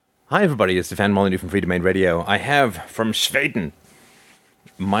Hi, everybody. It's Stefan Molyneux from Freedomain Radio. I have from Sweden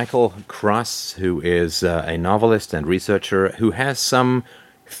Michael Cross, who is a novelist and researcher who has some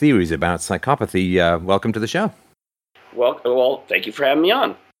theories about psychopathy. Welcome to the show. Well, thank you for having me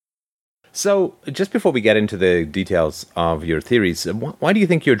on. So, just before we get into the details of your theories, why do you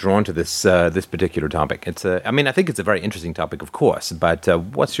think you're drawn to this particular topic? I think it's a very interesting topic, of course, but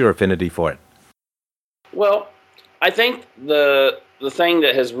what's your affinity for it? Well, I think the thing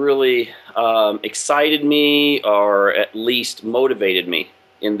that has really excited me, or at least motivated me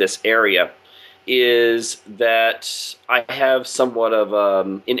in this area, is that I have somewhat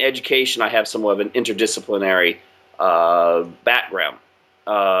of, in education, I have somewhat of an interdisciplinary background.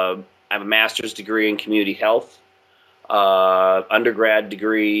 I have a master's degree in community health, undergrad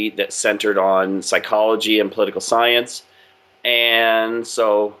degree that's centered on psychology and political science, and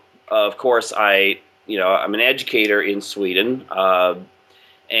so, of course, I'm an educator in Sweden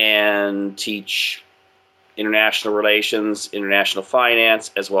and teach international relations, international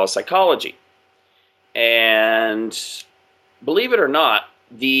finance, as well as psychology. And believe it or not,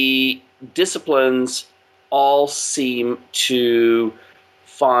 the disciplines all seem to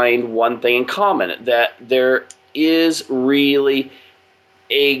find one thing in common, that there is really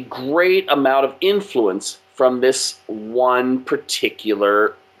a great amount of influence from this one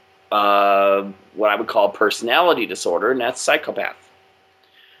particular what I would call personality disorder, and that's psychopath.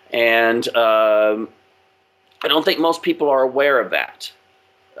 And I don't think most people are aware of that.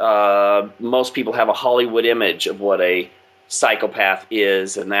 Most people have a Hollywood image of what a psychopath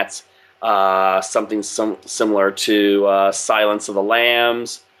is, and that's something similar to Silence of the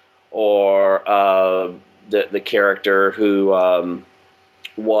Lambs, or the character who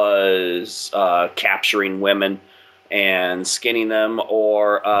was capturing women and skinning them,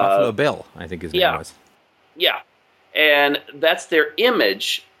 or Buffalo Bill, I think his name was. Yeah, and that's their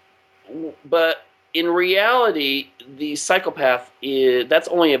image. But in reality, the psychopath that's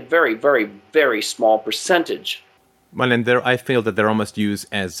only a very, very, very small percentage. Well, and I feel that they're almost used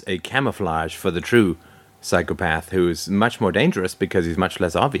as a camouflage for the true psychopath, who is much more dangerous because he's much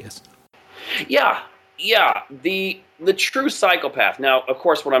less obvious. Yeah. The true psychopath. Now, of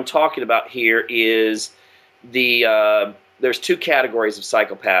course, what I'm talking about here is there's two categories of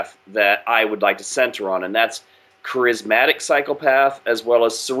psychopath that I would like to center on, and that's charismatic psychopath as well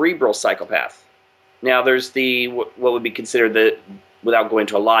as cerebral psychopath. Now, there's what would be considered without going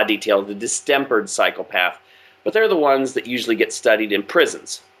into a lot of detail, the distempered psychopath, but they're the ones that usually get studied in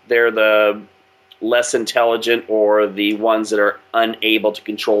prisons. They're the less intelligent, or the ones that are unable to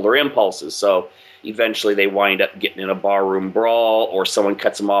control their impulses. So eventually they wind up getting in a barroom brawl, or someone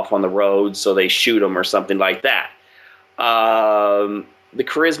cuts them off on the road, so they shoot them or something like that. The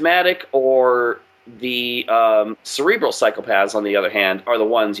charismatic or the cerebral psychopaths, on the other hand, are the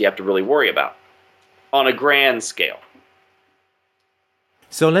ones you have to really worry about on a grand scale.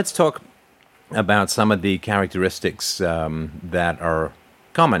 So let's talk about some of the characteristics that are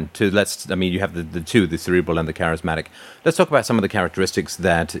common to, you have the two, the cerebral and the charismatic. Let's talk about some of the characteristics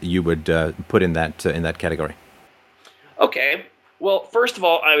that you would put in that category. Okay. Well, first of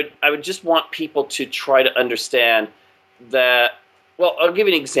all, I would just want people to try to understand that. Well, I'll give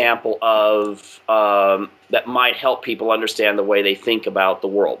you an example of that might help people understand the way they think about the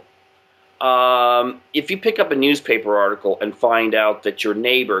world. If you pick up a newspaper article and find out that your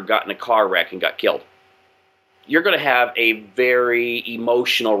neighbor got in a car wreck and got killed, you're going to have a very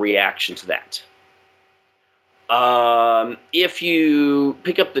emotional reaction to that. If you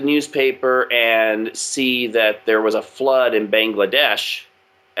pick up the newspaper and see that there was a flood in Bangladesh,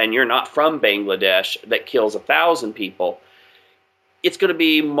 and you're not from Bangladesh, that kills 1,000 people, it's going to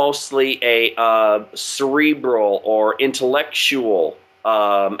be mostly a cerebral or intellectual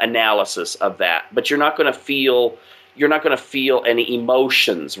analysis of that. But you're not going to feel any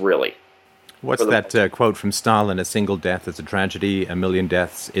emotions, really. What's that quote from Stalin? A single death is a tragedy, a million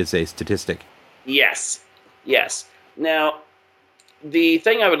deaths is a statistic. Yes. Now, the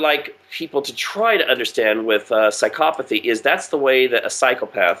thing I would like people to try to understand with psychopathy is that's the way that a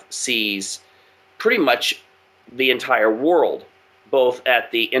psychopath sees pretty much the entire world, both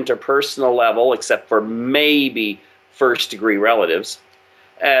at the interpersonal level, except for maybe first-degree relatives,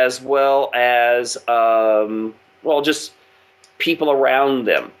 as well as, just people around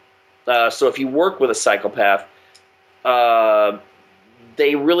them. So if you work with a psychopath,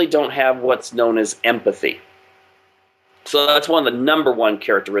 they really don't have what's known as empathy. So that's one of the number one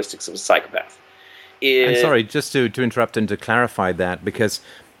characteristics of a psychopath. I'm sorry, just to interrupt and to clarify that, because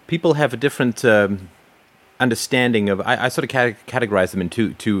people have a different understanding of. I sort of categorize them in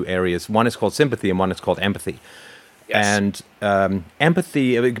two areas. One is called sympathy, and one is called empathy. Yes. And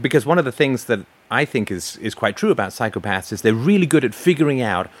empathy, because one of the things that I think is quite true about psychopaths is they're really good at figuring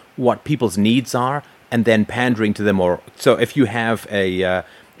out what people's needs are and then pandering to them. Or so if you have a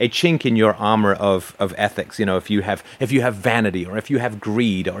chink in your armor of ethics, if you have vanity, or if you have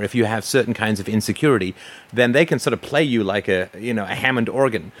greed, or if you have certain kinds of insecurity, then they can sort of play you like a Hammond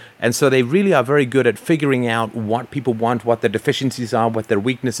organ. And so they really are very good at figuring out what people want, what their deficiencies are, what their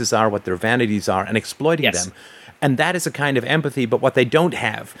weaknesses are, what their vanities are, and exploiting them. And that is a kind of empathy, but what they don't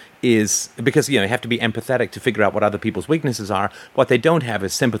have is, because you have to be empathetic to figure out what other people's weaknesses are, what they don't have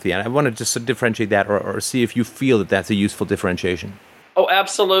is sympathy. And I want to just differentiate that, or see if you feel that that's a useful differentiation. Oh,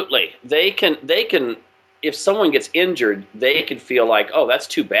 absolutely. They can, if someone gets injured, they can feel like, oh, that's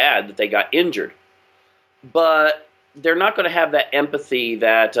too bad that they got injured. But they're not going to have that empathy,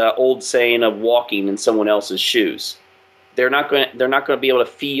 that old saying of walking in someone else's shoes. They're not going to be able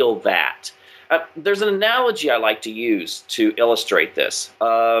to feel that. There's an analogy I like to use to illustrate this.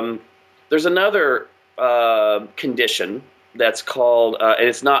 There's another condition that's called, and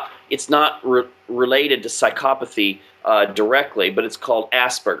it's not related to psychopathy directly, but it's called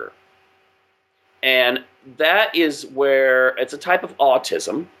Asperger. And that is where it's a type of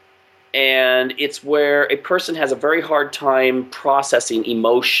autism, and it's where a person has a very hard time processing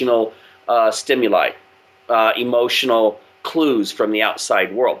emotional stimuli, emotional clues from the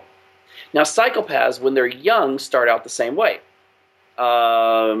outside world. Now, psychopaths, when they're young, start out the same way.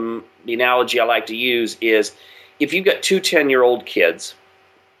 The analogy I like to use is, if you've got two 10-year-old kids,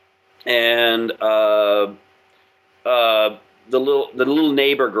 and the little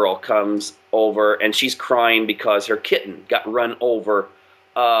neighbor girl comes over and she's crying because her kitten got run over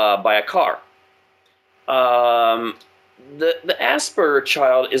by a car. The Asperger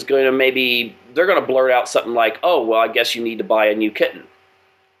child is going to they're going to blurt out something like, "Oh, well, I guess you need to buy a new kitten,"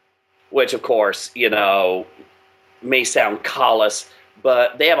 which, of course, may sound callous,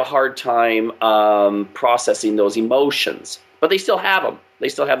 but they have a hard time processing those emotions. But they still have them. They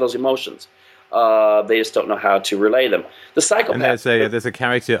still have those emotions. They just don't know how to relay them. The psychopath. And there's a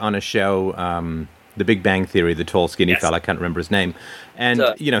character on a show, The Big Bang Theory, the tall, skinny fella. I can't remember his name. And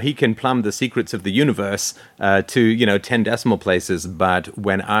he can plumb the secrets of the universe to 10 decimal places. But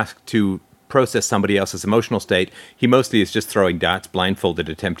when asked to process somebody else's emotional state, he mostly is just throwing darts, blindfolded,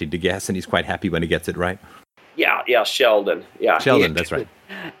 attempting to guess, and he's quite happy when he gets it right. Yeah, Sheldon. Yeah, Sheldon, that's right.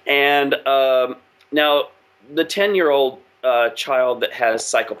 And now the 10-year-old child that has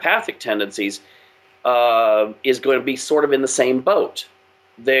psychopathic tendencies is going to be sort of in the same boat.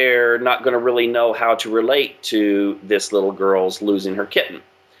 They're not going to really know how to relate to this little girl's losing her kitten.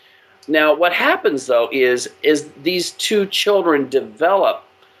 Now, what happens, though, is these two children develop.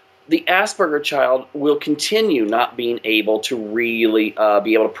 The Asperger child will continue not being able to really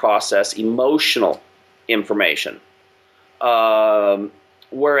be able to process emotional information.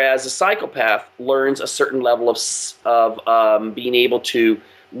 Whereas a psychopath learns a certain level of being able to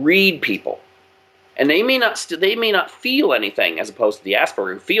read people. And they may not feel anything, as opposed to the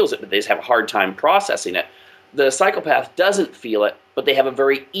Asperger, who feels it, but they just have a hard time processing it. The psychopath doesn't feel it, but they have a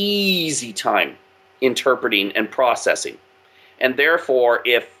very easy time interpreting and processing. And therefore,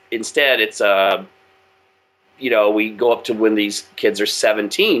 if instead it's we go up to when these kids are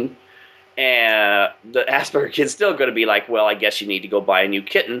 17, and the Asperger kid's still going to be like, well, I guess you need to go buy a new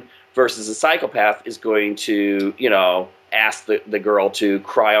kitten, versus the psychopath is going to, ask the girl to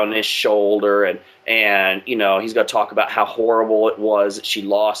cry on his shoulder, and he's going to talk about how horrible it was that she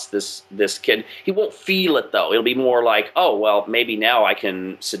lost this kid. He won't feel it, though. It'll be more like, oh, well, maybe now I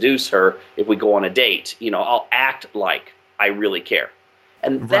can seduce her if we go on a date. I'll act like I really care.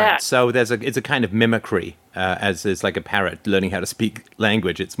 And that, right. So it's a kind of mimicry, as is like a parrot learning how to speak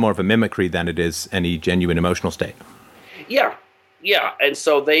language. It's more of a mimicry than it is any genuine emotional state. Yeah. And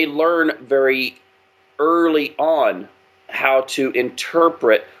so they learn very early on how to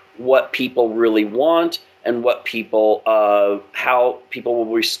interpret what people really want and what how people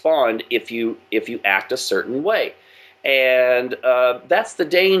will respond if you act a certain way. And that's the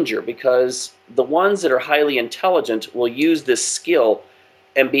danger, because the ones that are highly intelligent will use this skill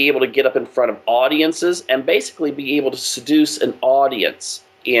and be able to get up in front of audiences and basically be able to seduce an audience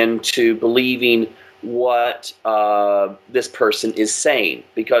into believing what this person is saying,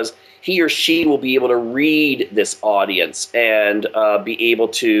 because he or she will be able to read this audience and be able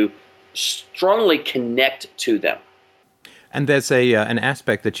to strongly connect to them. And there's an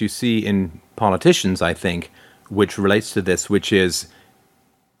aspect that you see in politicians, I think, which relates to this, which is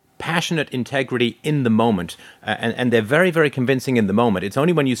passionate integrity in the moment, and they're very, very convincing in the moment. It's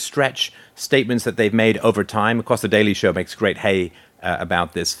only when you stretch statements that they've made over time. Of course, The Daily Show makes great hay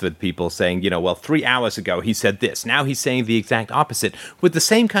about this for people saying, well, 3 hours ago he said this. Now he's saying the exact opposite with the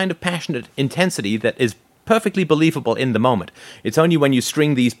same kind of passionate intensity that is perfectly believable in the moment. It's only when you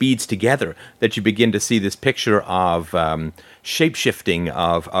string these beads together that you begin to see this picture of shape-shifting,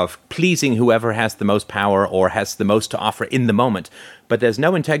 of pleasing whoever has the most power or has the most to offer in the moment. But there's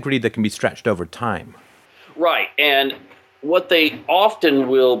no integrity that can be stretched over time. Right. And what they often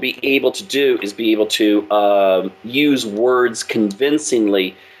will be able to do is be able to use words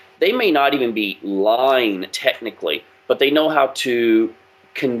convincingly. They may not even be lying technically, but they know how to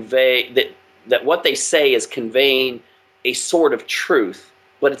convey that what they say is conveying a sort of truth,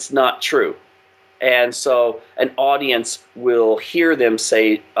 but it's not true. And so an audience will hear them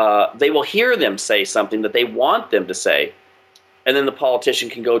say, they will hear them say something that they want them to say. And then the politician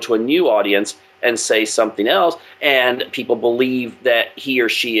can go to a new audience and say something else, and people believe that he or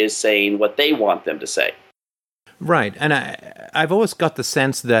she is saying what they want them to say. Right. And I've always got the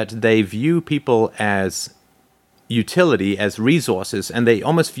sense that they view people as utility, as resources, and they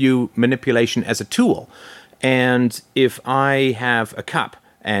almost view manipulation as a tool. And if I have a cup,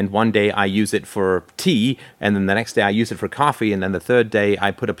 and one day I use it for tea, and then the next day I use it for coffee, and then the third day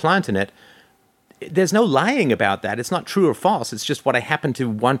I put a plant in it, there's no lying about that. It's not true or false. It's just what I happen to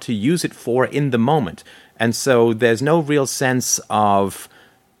want to use it for in the moment. And so there's no real sense of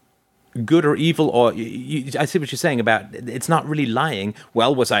good or evil, or I see what you're saying about it's not really lying.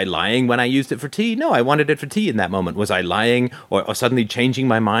 Well, was I lying when I used it for tea? No, I wanted it for tea in that moment. Was I lying or suddenly changing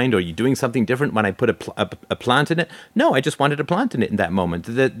my mind, or you doing something different when I put a plant in it? No, I just wanted a plant in it in that moment.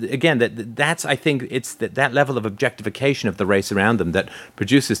 That's I think it's that level of objectification of the race around them that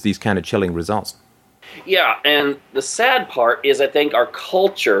produces these kind of chilling results. Yeah, and the sad part is I think our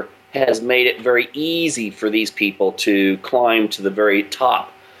culture has made it very easy for these people to climb to the very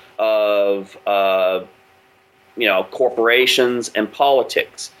top of corporations and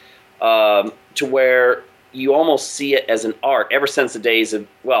politics, to where you almost see it as an art. Ever since the days of,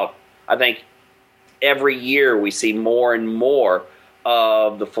 I think every year we see more and more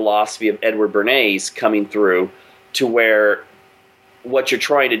of the philosophy of Edward Bernays coming through, to where what you're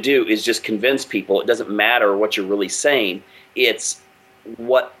trying to do is just convince people. It doesn't matter what you're really saying. It's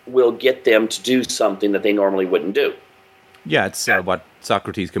what will get them to do something that they normally wouldn't do. Yeah, it's what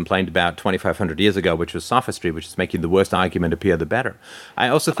Socrates complained about 2,500 years ago, which was sophistry, which is making the worst argument appear the better. I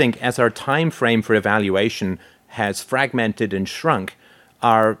also think as our time frame for evaluation has fragmented and shrunk,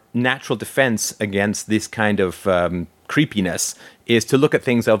 our natural defense against this kind of creepiness is to look at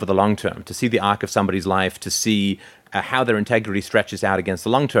things over the long term, to see the arc of somebody's life, to see how their integrity stretches out against the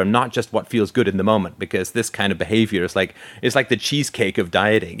long term, not just what feels good in the moment, because this kind of behavior is like the cheesecake of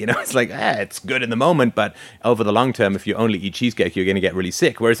dieting. It's like, it's good in the moment, but over the long term, if you only eat cheesecake, you're going to get really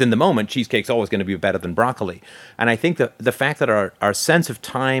sick. Whereas in the moment, cheesecake's always going to be better than broccoli. And I think that the fact that our sense of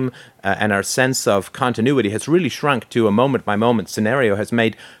time and our sense of continuity has really shrunk to a moment-by-moment scenario has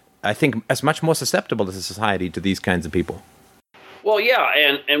made, I think, us much more susceptible as a society to these kinds of people. Well,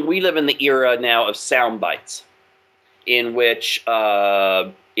 yeah, and we live in the era now of sound bites, in which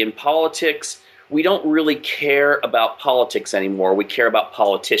in politics, we don't really care about politics anymore. We care about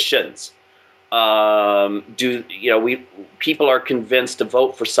politicians. People are convinced to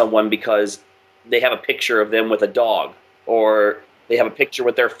vote for someone because they have a picture of them with a dog, or they have a picture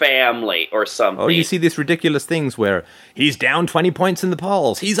with their family or something. Or you see these ridiculous things where he's down 20 points in the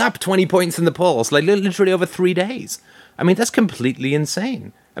polls, he's up 20 points in the polls, like literally over 3 days. I mean, that's completely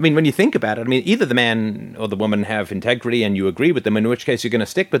insane. I mean, when you think about it, either the man or the woman have integrity and you agree with them, in which case you're going to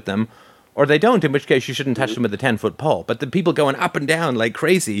stick with them, or they don't, in which case you shouldn't touch them with a 10-foot pole. But the people going up and down like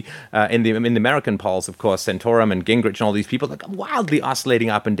crazy in the American polls, of course, Santorum and Gingrich and all these people, like wildly oscillating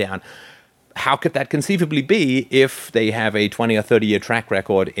up and down. How could that conceivably be if they have a 20 or 30-year track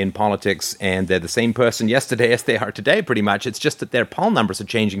record in politics and they're the same person yesterday as they are today, pretty much? It's just that their poll numbers are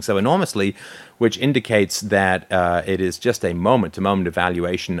changing so enormously, which indicates that it is just a moment-to-moment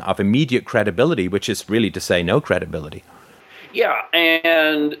evaluation of immediate credibility, which is really to say no credibility. Yeah,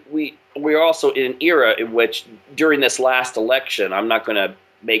 and we're also in an era in which, during this last election, I'm not going to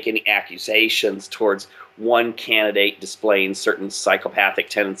make any accusations towards one candidate displaying certain psychopathic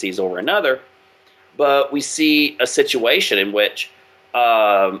tendencies over another, but we see a situation in which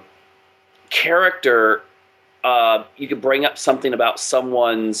character, you could bring up something about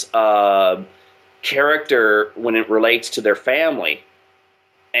someone's character when it relates to their family,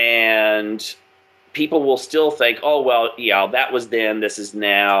 and people will still think, oh, well, yeah, that was then, this is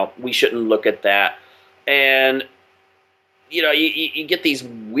now, we shouldn't look at that. And you get these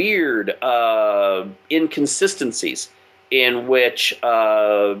weird inconsistencies in which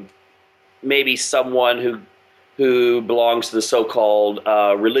maybe someone who belongs to the so-called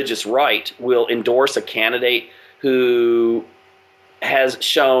religious right will endorse a candidate who has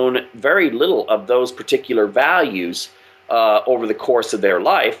shown very little of those particular values over the course of their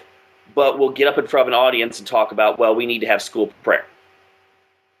life, but will get up in front of an audience and talk about, well, we need to have school prayer.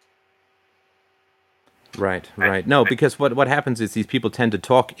 Right. No, because what happens is these people tend to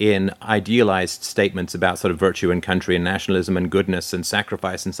talk in idealized statements about sort of virtue and country and nationalism and goodness and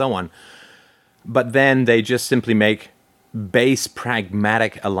sacrifice and so on. But then they just simply make base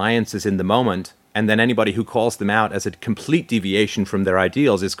pragmatic alliances in the moment, and then anybody who calls them out as a complete deviation from their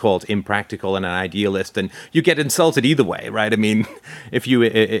ideals is called impractical and an idealist, and you get insulted either way, right? I mean, if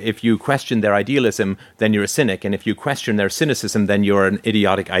you question their idealism, then you're a cynic, and if you question their cynicism, then you're an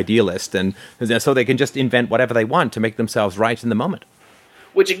idiotic idealist, and so they can just invent whatever they want to make themselves right in the moment.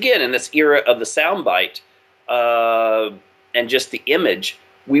 Which, again, in this era of the soundbite and just the image,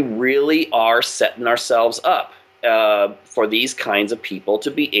 we really are setting ourselves up for these kinds of people to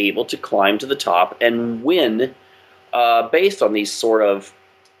be able to climb to the top and win based on these sort of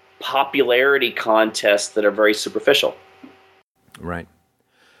popularity contests that are very superficial. Right.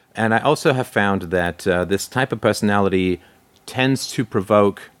 And I also have found that this type of personality tends to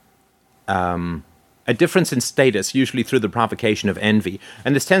provoke a difference in status, usually through the provocation of envy.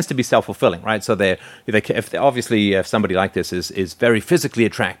 And this tends to be self-fulfilling, right? So if somebody like this is very physically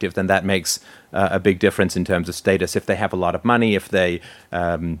attractive, then that makes a big difference in terms of status. If they have a lot of money, if they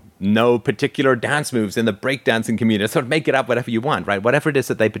know particular dance moves in the breakdancing community, sort of make it up whatever you want, right? Whatever it is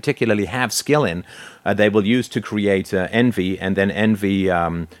that they particularly have skill in, they will use to create envy, and then envy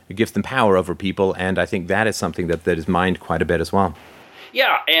gives them power over people. And I think that is something that is mined quite a bit as well.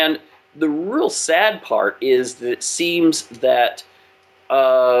 Yeah, and the real sad part is that it seems that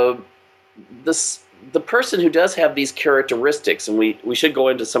the person who does have these characteristics, and we should go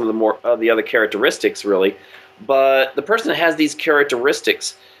into some of the other characteristics really, but the person that has these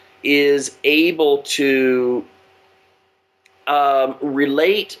characteristics is able to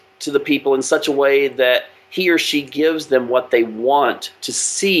relate to the people in such a way that he or she gives them what they want to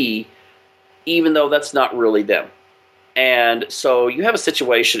see, even though that's not really them. And so you have a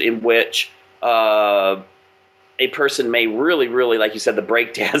situation in which a person may really, really, like you said, the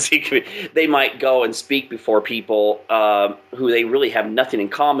breakdancing, they might go and speak before people who they really have nothing in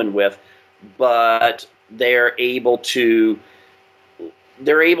common with, but they're able to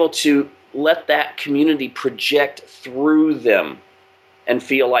let that community project through them and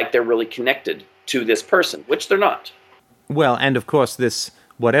feel like they're really connected to this person, which they're not. Well, and of course,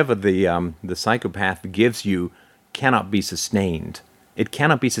 whatever the psychopath gives you cannot be sustained. It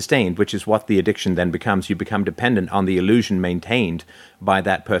cannot be sustained, which is what the addiction then becomes. You become dependent on the illusion maintained by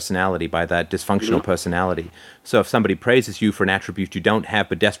that personality, by that dysfunctional personality. So if somebody praises you for an attribute you don't have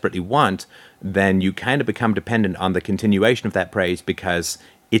but desperately want, then you kind of become dependent on the continuation of that praise because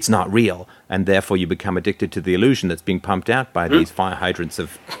it's not real, and therefore you become addicted to the illusion that's being pumped out by these fire hydrants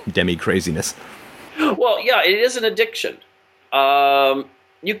of demi-craziness. Well, yeah, it is an addiction.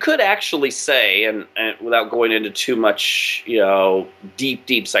 You could actually say, and without going into too much,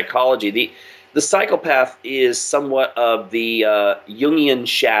 deep psychology, the psychopath is somewhat of the Jungian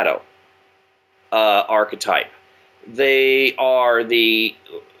shadow archetype. They are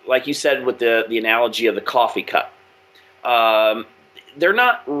like you said with the analogy of the coffee cup. They're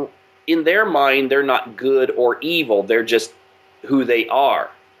not, in their mind, they're not good or evil. They're just who they are.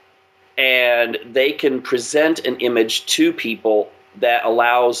 And they can present an image to people that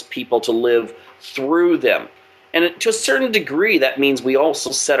allows people to live through them. And to a certain degree, that means we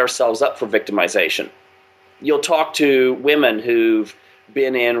also set ourselves up for victimization. You'll talk to women who've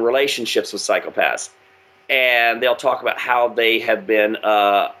been in relationships with psychopaths, and they'll talk about how they have been,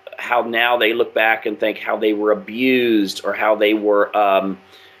 how now they look back and think how they were abused or how they were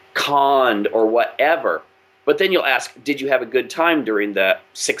conned or whatever. But then you'll ask, did you have a good time during the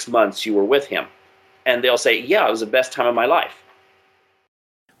 6 months you were with him? And they'll say, yeah, it was the best time of my life.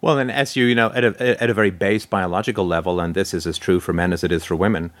 Well, and as at a very base biological level, and this is as true for men as it is for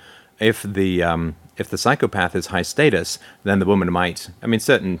women, if the psychopath is high status, then the woman might,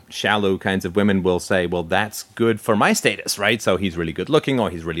 certain shallow kinds of women will say, well, that's good for my status, right? So he's really good looking,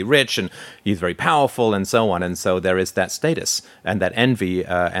 or he's really rich, and he's very powerful, and so on. And so there is that status and that envy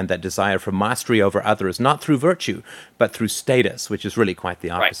and that desire for mastery over others, not through virtue, but through status, which is really quite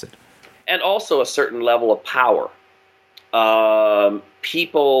the opposite. Right. And also a certain level of power.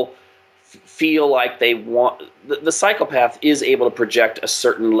 People feel like they want... The psychopath is able to project a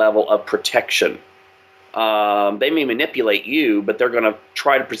certain level of protection They may manipulate you, but they're going to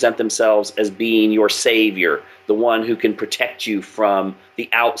try to present themselves as being your savior, the one who can protect you from the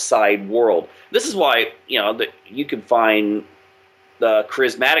outside world. This is why, that you can find the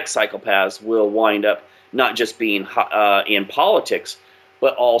charismatic psychopaths will wind up not just being in politics,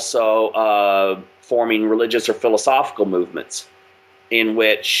 but also forming religious or philosophical movements in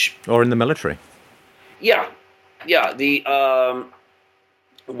which, or in the military. yeah,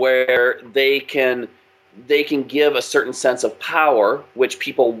 where they can give a certain sense of power, which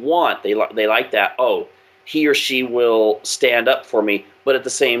people want. They like that. Oh, he or she will stand up for me. But at the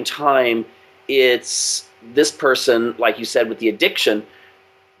same time, it's this person, like you said, with the addiction,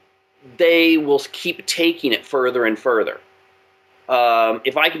 they will keep taking it further and further.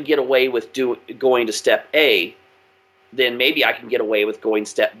 If I can get away with going to step A, then maybe I can get away with going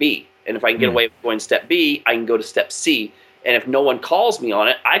step B. And if I can get away with going step B, I can go to step C. And if no one calls me on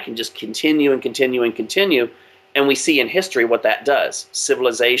it, I can just continue and continue and continue. And we see in history what that does.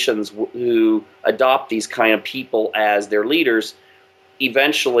 Civilizations who adopt these kind of people as their leaders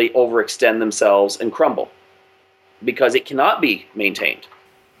eventually overextend themselves and crumble because it cannot be maintained.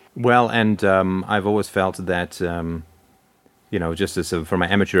 Well, and I've always felt that, just as from my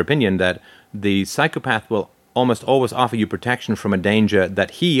amateur opinion, that the psychopath will almost always offer you protection from a danger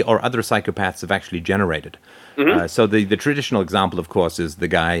that he or other psychopaths have actually generated. So the traditional example, of course, is the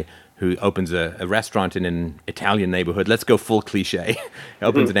guy who opens a restaurant in an Italian neighborhood. Let's go full cliche.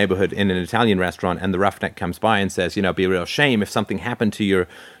 Opens a neighborhood in an Italian restaurant, and the roughneck comes by and says, it'd be a real shame if something happened to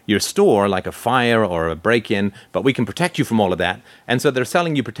your store, like a fire or a break-in, but we can protect you from all of that. And so they're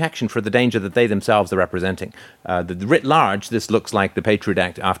selling you protection for the danger that they themselves are representing. Writ large, this looks like the Patriot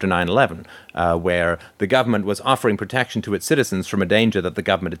Act after 9/11, where the government was offering protection to its citizens from a danger that the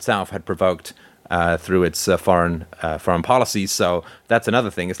government itself had provoked through its foreign policies. So that's another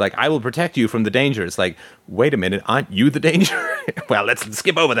thing. It's like, I will protect you from the danger. It's like, wait a minute, aren't you the danger? Well, let's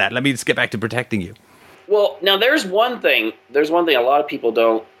skip over that. Let me just get back to protecting you. Well, now there's one thing a lot of people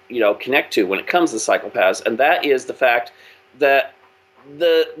don't, connect to when it comes to psychopaths, and that is the fact that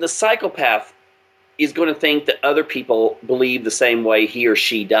the psychopath is going to think that other people believe the same way he or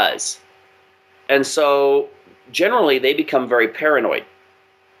she does. And so generally they become very paranoid.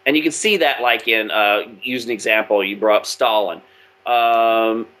 And you can see that, like in, use an example, you brought up Stalin.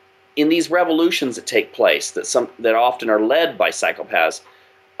 In these revolutions that take place, that often are led by psychopaths,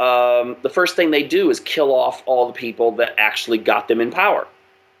 the first thing they do is kill off all the people that actually got them in power.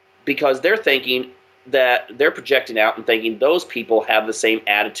 Because they're thinking that they're projecting out and thinking those people have the same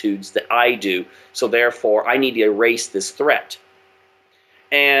attitudes that I do, so therefore I need to erase this threat.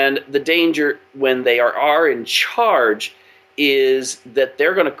 And the danger when they are in charge is that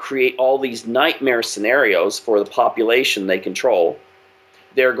they're going to create all these nightmare scenarios for the population they control.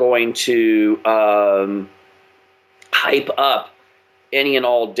 They're going to hype up any and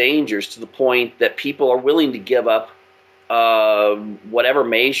all dangers to the point that people are willing to give up whatever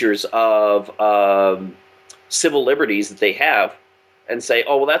measures of civil liberties that they have and say,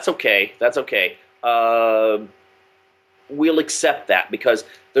 oh, well, that's okay. We'll accept that because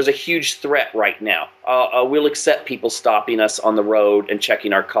there's a huge threat right now. We'll accept people stopping us on the road and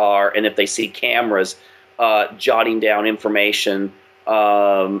checking our car, and if they see cameras, jotting down information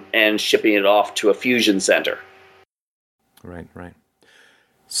and shipping it off to a fusion center. Right.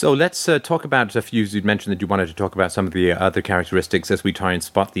 So let's talk about a few. You mentioned that you wanted to talk about some of the other characteristics as we try and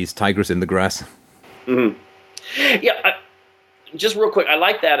spot these tigers in the grass. Mm-hmm. Yeah, just real quick, I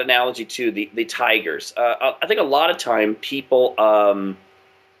like that analogy too, the tigers. I think a lot of time people,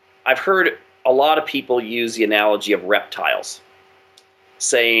 I've heard a lot of people use the analogy of reptiles,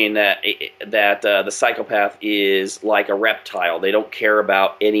 saying that the psychopath is like a reptile. They don't care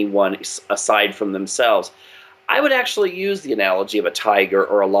about anyone aside from themselves. I would actually use the analogy of a tiger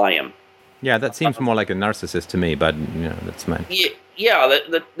or a lion. Yeah, that seems more like a narcissist to me, but that's mine. Yeah,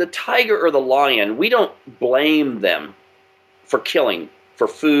 the tiger or the lion, we don't blame them for killing for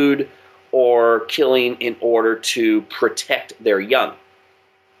food or killing in order to protect their young.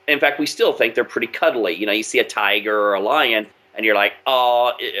 In fact, we still think they're pretty cuddly. You see a tiger or a lion, and you're like,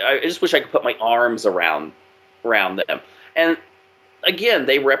 oh, I just wish I could put my arms around them. And again,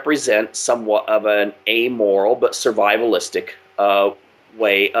 they represent somewhat of an amoral but survivalistic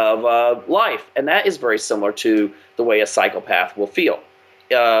way of life. And that is very similar to the way a psychopath will feel.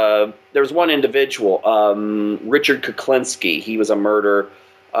 There's one individual, Richard Kuklinski. He was a murderer.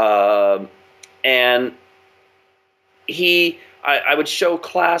 And I would show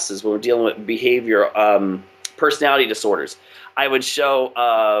classes when we're dealing with behavior, personality disorders. I would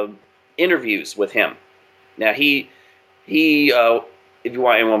show interviews with him. Now, he if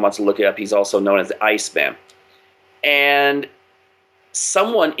anyone wants to look it up, he's also known as the Iceman. And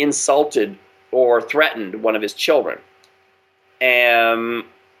someone insulted or threatened one of his children. And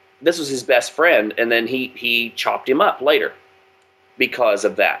this was his best friend, and then he chopped him up later because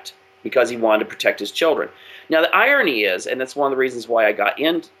of that, because he wanted to protect his children. Now, the irony is, and that's one of the reasons why I got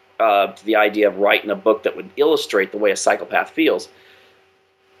into the idea of writing a book that would illustrate the way a psychopath feels,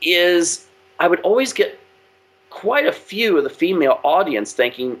 is I would always get quite a few of the female audience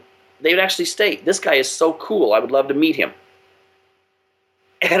thinking, they would actually state, this guy is so cool, I would love to meet him.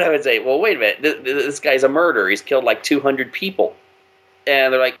 And I would say, well, wait a minute, this guy's a murderer. He's killed like 200 people.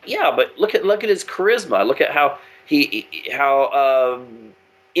 And they're like, yeah, but look at his charisma. Look at how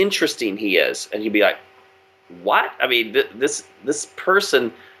interesting he is. And you'd be like, what? I mean, this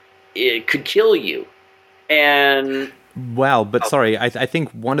person, it could kill you. And well, but sorry, I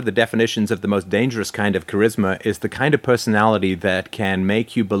think one of the definitions of the most dangerous kind of charisma is the kind of personality that can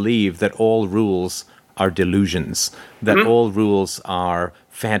make you believe that all rules are delusions, that all rules are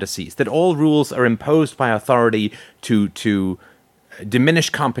fantasies, that all rules are imposed by authority to diminish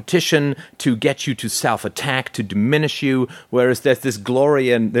competition, to get you to self-attack, to diminish you, whereas there's this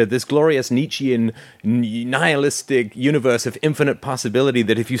glorious Nietzschean nihilistic universe of infinite possibility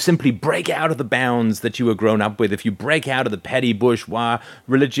that if you simply break out of the bounds that you were grown up with, if you break out of the petty bourgeois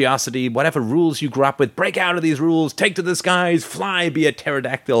religiosity, whatever rules you grew up with, break out of these rules, take to the skies, fly, be a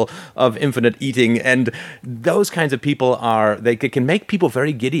pterodactyl of infinite eating. And those kinds of people they can make people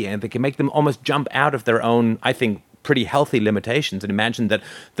very giddy, and they can make them almost jump out of their own, I think, pretty healthy limitations, and imagine that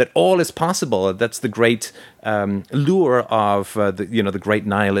all is possible. That's the great lure of the great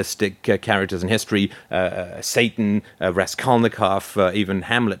nihilistic characters in history, Satan, Raskolnikov, even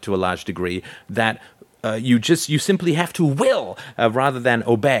Hamlet to a large degree. That you simply have to will rather than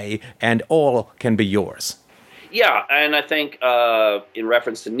obey, and all can be yours. Yeah, and I think in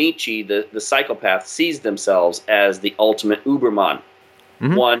reference to Nietzsche, the psychopath sees themselves as the ultimate Uberman.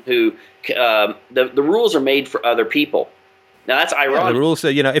 One who the rules are made for other people. Now that's ironic. Yeah, the rules,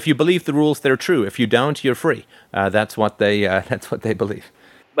 if you believe the rules, they're true. If you don't, you're free. That's what they believe.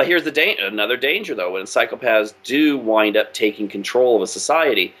 But here's another danger, though. When psychopaths do wind up taking control of a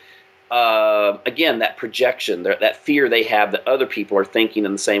society, again, that projection, that fear they have that other people are thinking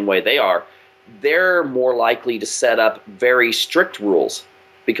in the same way they are, they're more likely to set up very strict rules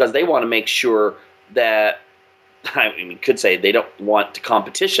because they want to make sure that, I mean, could say they don't want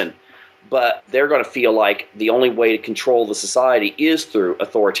competition, but they're going to feel like the only way to control the society is through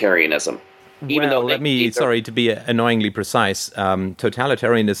authoritarianism. Sorry to be annoyingly precise,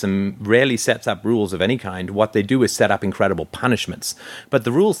 totalitarianism rarely sets up rules of any kind. What they do is set up incredible punishments. But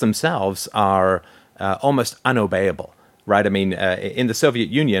the rules themselves are almost unobeyable. Right, I mean, in the Soviet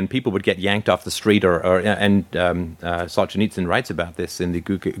Union, people would get yanked off the street, and Solzhenitsyn writes about this in the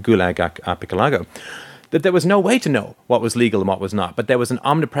Gulag Archipelago, that there was no way to know what was legal and what was not, but there was an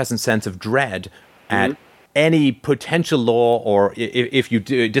omnipresent sense of dread at any potential law, or if you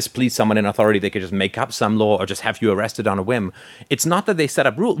displease someone in authority, they could just make up some law or just have you arrested on a whim. It's not that they set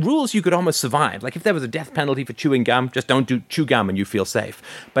up rules you could almost survive. Like if there was a death penalty for chewing gum, just don't chew gum and you feel safe.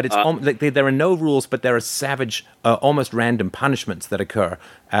 But it's there are no rules, but there are savage, almost random punishments that occur.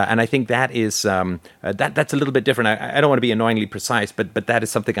 And I think that is that's a little bit different. I don't want to be annoyingly precise, but that is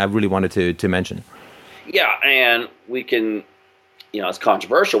something I really wanted to mention. Yeah, and we can, it's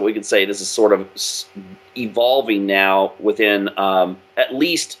controversial. We could say this is sort of evolving now within at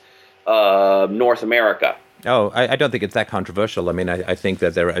least North America. Oh, I don't think it's that controversial. I mean, I think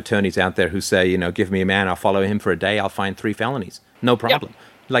that there are attorneys out there who say, give me a man, I'll follow him for a day, I'll find 3 felonies. No problem.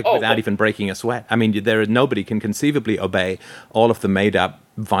 Yeah. Without even breaking a sweat. I mean, nobody can conceivably obey all of the made-up,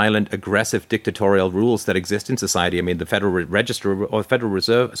 violent, aggressive, dictatorial rules that exist in society. I mean, the Federal Register or Federal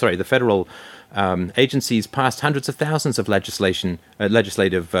Reserve, the federal agencies passed hundreds of thousands of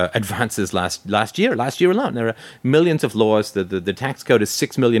legislative advances last year alone. There are millions of laws. The tax code is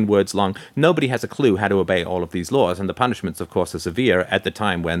 6 million words long. Nobody has a clue how to obey all of these laws, and the punishments, of course, are severe at the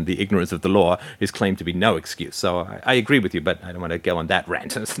time when the ignorance of the law is claimed to be no excuse. So I agree with you, but I don't want to go on that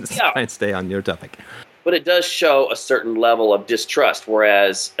rant. Try and stay on your topic. But it does show a certain level of distrust,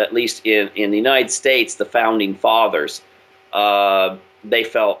 whereas at least in the United States, the founding fathers, they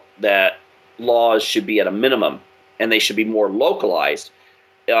felt that laws should be at a minimum and they should be more localized.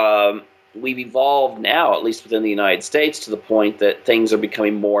 We've evolved now, at least within the United States, to the point that things are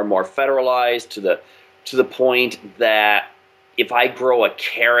becoming more and more federalized, to the point that if I grow a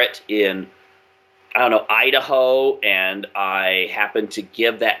carrot in Idaho, and I happen to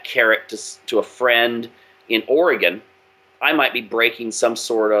give that carrot to a friend in Oregon, I might be breaking some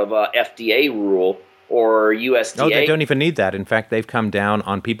sort of FDA rule or USDA. Oh, they don't even need that. In fact, they've come down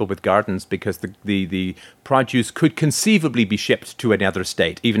on people with gardens because the produce could conceivably be shipped to another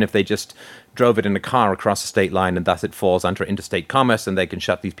state, even if they just drove it in a car across the state line, and thus it falls under interstate commerce, and they can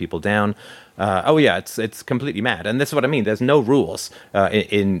shut these people down. It's completely mad. And this is what I mean. There's no rules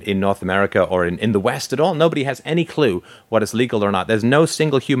in North America or in the West at all. Nobody has any clue what is legal or not. There's no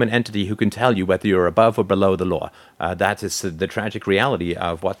single human entity who can tell you whether you're above or below the law. That is the tragic reality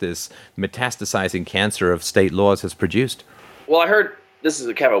of what this metastasizing cancer of state laws has produced. Well, I heard this is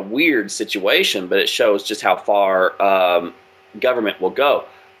a kind of a weird situation, but it shows just how far government will go.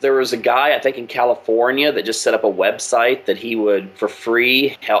 There was a guy, I think in California, that just set up a website that he would, for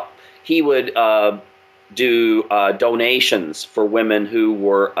free, help. He would do donations for women who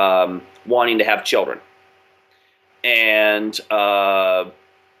were wanting to have children, and and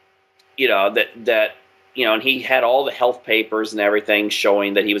he had all the health papers and everything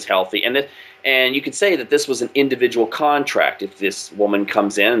showing that he was healthy, and you could say that this was an individual contract. If this woman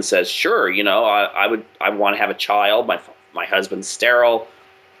comes in and says, "Sure, I want to have a child. My husband's sterile."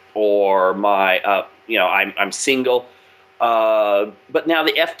 Or I'm single, but now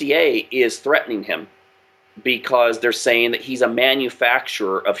the FDA is threatening him because they're saying that he's a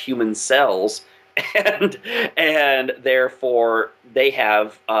manufacturer of human cells, and therefore they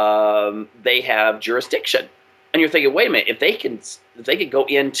have jurisdiction. And you're thinking, wait a minute, if they could go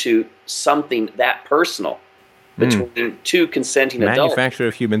into something that personal between two consenting adults. Manufacture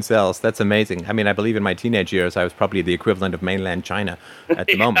of human cells. That's amazing. I mean, I believe in my teenage years, I was probably the equivalent of mainland China at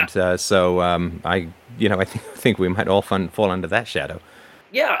the moment. I think we might all fall under that shadow.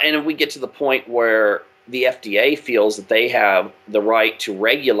 Yeah, and if we get to the point where the FDA feels that they have the right to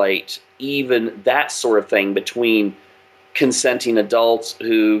regulate even that sort of thing between consenting adults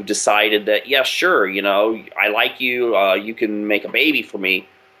who decided that, yeah, sure, I like you, you can make a baby for me,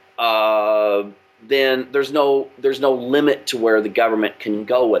 then there's no limit to where the government can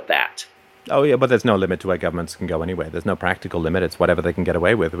go with that. Oh, yeah, but there's no limit to where governments can go anyway. There's no practical limit. It's whatever they can get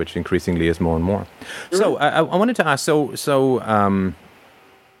away with, which increasingly is more and more. Mm-hmm. So I wanted to ask,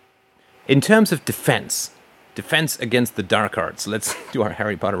 in terms of defense against the dark arts, let's do our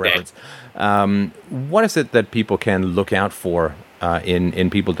Harry Potter reference. What is it that people can look out for in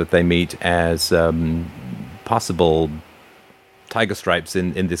people that they meet as possible tiger stripes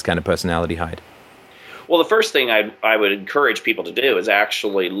in this kind of personality hide? Well, the first thing I would encourage people to do is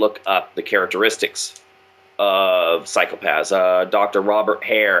actually look up the characteristics of psychopaths. Dr. Robert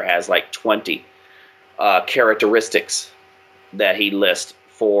Hare has like 20 characteristics that he lists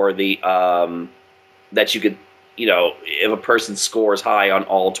for the that you could, if a person scores high on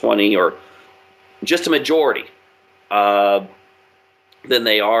all 20 or just a majority, then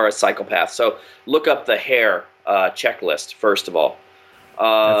they are a psychopath. So look up the Hare checklist, first of all. Is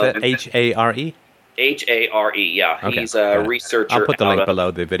that Hare? Hare, yeah. Okay. He's a researcher. I'll put the link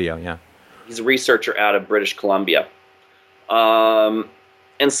below the video, yeah. He's a researcher out of British Columbia. And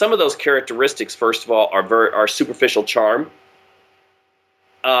some of those characteristics, first of all, are superficial charm.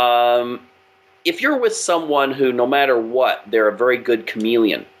 If you're with someone who, no matter what, they're a very good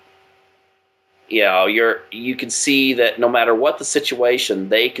chameleon, you can see that no matter what the situation,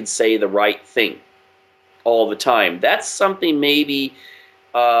 they can say the right thing all the time. That's something maybe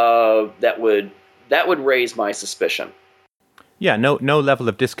that would raise my suspicion. Yeah, no level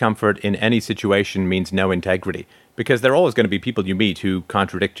of discomfort in any situation means no integrity, because there are always going to be people you meet who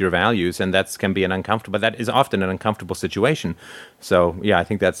contradict your values, and that is often an uncomfortable situation. So, yeah, I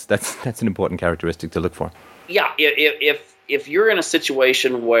think that's an important characteristic to look for. Yeah, if you're in a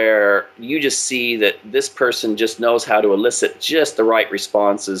situation where you just see that this person just knows how to elicit just the right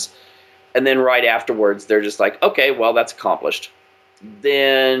responses, and then right afterwards they're just like, okay, well, that's accomplished,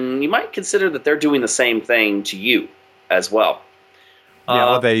 then you might consider that they're doing the same thing to you as well.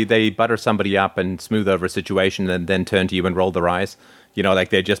 Yeah, or they butter somebody up and smooth over a situation and then turn to you and roll their eyes. Like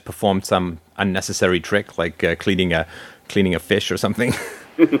they just performed some unnecessary trick, like cleaning a fish or something.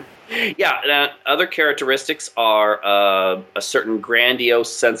 Yeah, other characteristics are a certain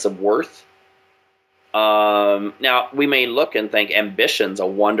grandiose sense of worth. Now, we may look and think ambition's a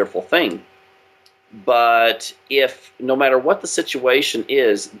wonderful thing. But if, no matter what the situation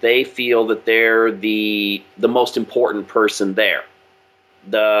is, they feel that they're the most important person there,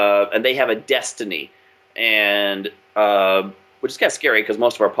 and they have a destiny, and which is kind of scary because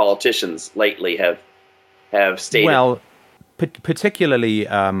most of our politicians lately have stated. Well, particularly,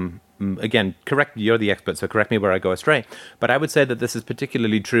 again, you're the expert, so correct me where I go astray. But I would say that this is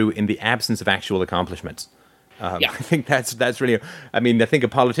particularly true in the absence of actual accomplishments. Yeah. I think that's really. I mean, I think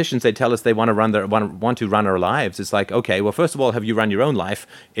of politicians. They tell us they want to run our lives. It's like, okay, well, first of all, have you run your own life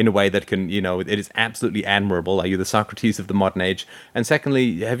in a way that can, it is absolutely admirable? Are you the Socrates of the modern age? And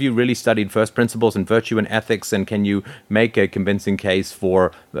secondly, have you really studied first principles and virtue and ethics? And can you make a convincing case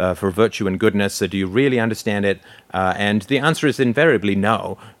for virtue and goodness? So do you really understand it? And the answer is invariably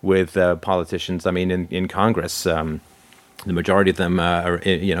no with politicians. I mean, in Congress. The majority of them are,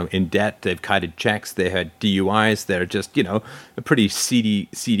 in debt. They've kited checks. They had DUIs. They're just, a pretty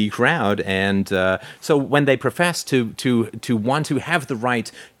seedy crowd. And so when they profess to want to have the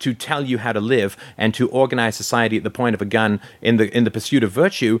right to tell you how to live and to organize society at the point of a gun in the pursuit of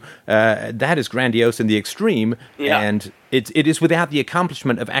virtue, that is grandiose in the extreme. Yeah. And it is without the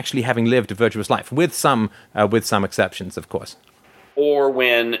accomplishment of actually having lived a virtuous life, with some exceptions, of course. Or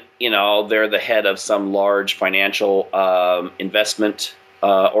when, they're the head of some large financial investment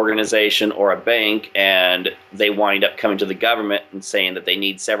organization or a bank, and they wind up coming to the government and saying that they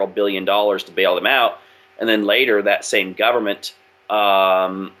need several $1 billion to bail them out. And then later that same government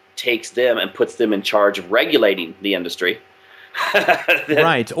takes them and puts them in charge of regulating the industry.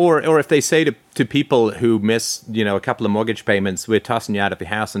 Right. Or if they say to people who miss, a couple of mortgage payments, we're tossing you out of the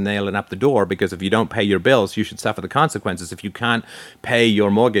house and nailing up the door, because if you don't pay your bills, you should suffer the consequences. If you can't pay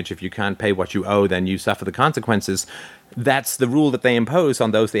your mortgage, if you can't pay what you owe, then you suffer the consequences. That's the rule that they impose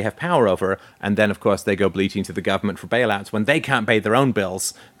on those they have power over. And then, of course, they go bleating to the government for bailouts when they can't pay their own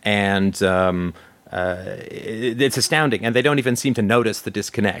bills. And it's astounding, and they don't even seem to notice the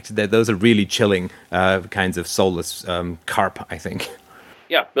disconnect. Those are really chilling kinds of soulless carp, I think.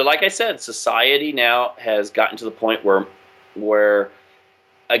 Yeah, but like I said, society now has gotten to the point where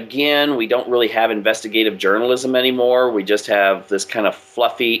again, we don't really have investigative journalism anymore. We just have this kind of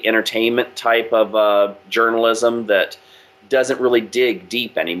fluffy entertainment type of journalism that doesn't really dig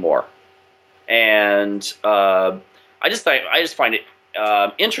deep anymore. And I just find it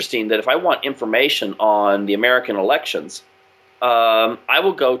interesting that if I want information on the American elections, I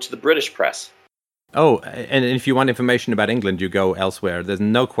will go to the British press. Oh, and if you want information about England, you go elsewhere. There's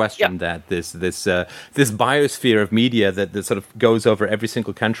no question that this biosphere of media that sort of goes over every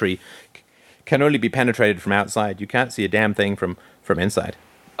single country can only be penetrated from outside. You can't see a damn thing from inside.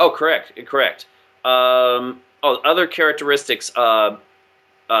 Oh, correct. Other characteristics,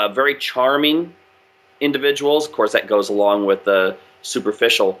 very charming individuals. Of course, that goes along with the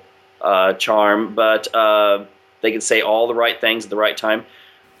superficial charm, but they can say all the right things at the right time.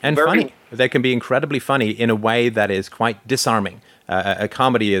 And funny. They can be incredibly funny in a way that is quite disarming. A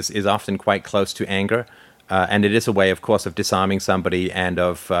comedy is often quite close to anger, and it is a way, of course, of disarming somebody and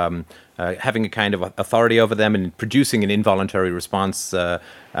of having a kind of authority over them and producing an involuntary response.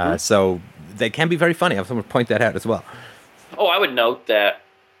 So they can be very funny. I want to point that out as well. Oh, I would note that,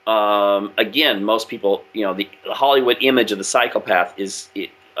 again, most people, the Hollywood image of the psychopath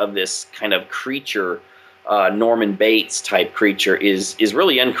of this kind of creature, Norman Bates type creature is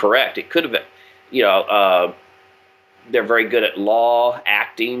really incorrect. It could have, they're very good at law,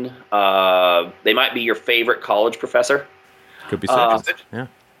 acting. They might be your favorite college professor. Could be such. Yeah.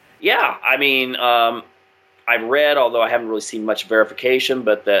 Yeah. I mean, I've read, although I haven't really seen much verification,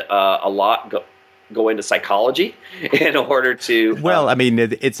 but that a lot go into psychology in order to... Well, I mean,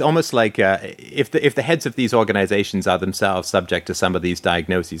 it's almost like if the heads of these organizations are themselves subject to some of these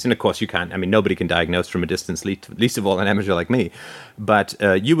diagnoses, and of course you can't, I mean, nobody can diagnose from a distance, least of all an amateur like me, but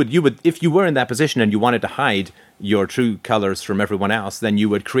you would, if you were in that position and you wanted to hide your true colors from everyone else, then you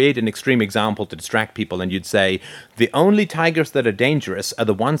would create an extreme example to distract people, and you'd say, the only tigers that are dangerous are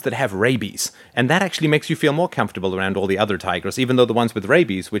the ones that have rabies. And that actually makes you feel more comfortable around all the other tigers, even though the ones with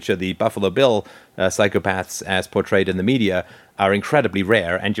rabies, which are the Buffalo Bill psychopaths as portrayed in the media, are incredibly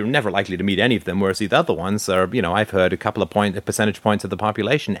rare, and you're never likely to meet any of them, whereas the other ones are, I've heard a couple of percentage points of the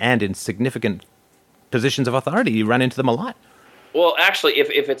population, and in significant positions of authority, you run into them a lot. Well, actually,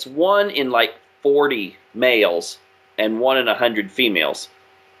 if it's one in like 40 males and 1 in 100 females,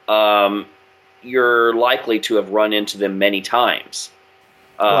 you're likely to have run into them many times.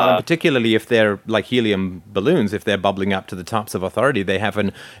 Well, and particularly if they're like helium balloons, if they're bubbling up to the tops of authority, they have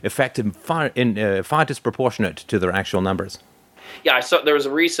an effect far disproportionate to their actual numbers. Yeah, I saw there was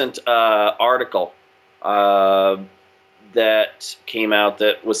a recent article that came out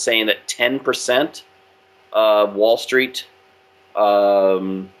that was saying that 10% of Wall Street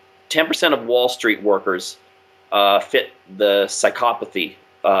 10% of Wall Street workers fit the psychopathy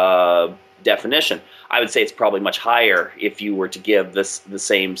definition. I would say it's probably much higher if you were to give the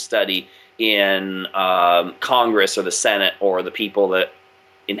same study in Congress or the Senate or the people that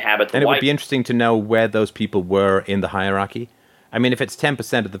inhabit the White House. And it would be interesting to know where those people were in the hierarchy. I mean, if it's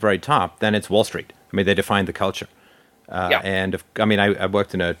 10% at the very top, then it's Wall Street. I mean, they define the culture. And I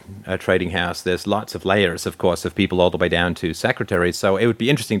worked in a trading house. There's lots of layers, of course, of people all the way down to secretaries. So it would be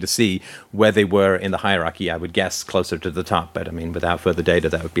interesting to see where they were in the hierarchy. I would guess closer to the top, but I mean, without further data,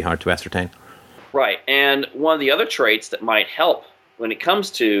 that would be hard to ascertain. Right. And one of the other traits that might help when it comes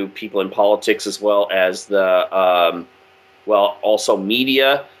to people in politics, as well as also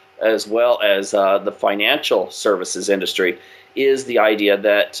media, as well as the financial services industry, is the idea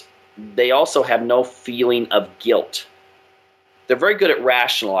that they also have no feeling of guilt. They're very good at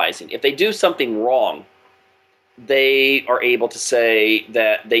rationalizing. If they do something wrong, they are able to say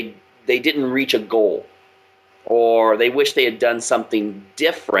that they didn't reach a goal, or they wish they had done something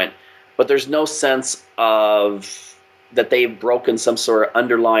different, but there's no sense of that they've broken some sort of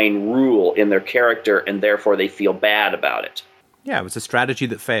underlying rule in their character, and therefore they feel bad about it. Yeah, it was a strategy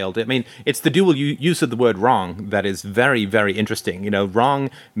that failed. I mean, it's the dual use of the word wrong that is very, very interesting. Wrong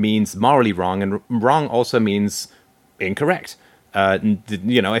means morally wrong, and wrong also means incorrect.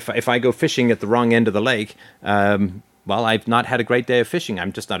 If I go fishing at the wrong end of the lake, I've not had a great day of fishing.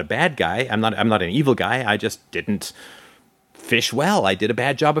 I'm just not a bad guy. I'm not an evil guy. I just didn't fish well. I did a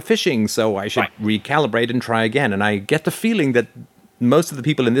bad job of fishing, so I should recalibrate and try again. And I get the feeling that most of the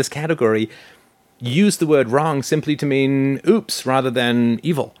people in this category use the word wrong simply to mean oops rather than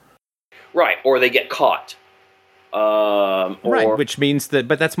evil. Right, or they get caught. Right, which means that,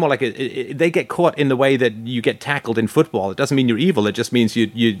 but that's more like they get caught in the way that you get tackled in football. It doesn't mean you're evil. It just means you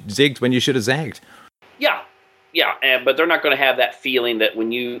zigged when you should have zagged. Yeah, but they're not going to have that feeling that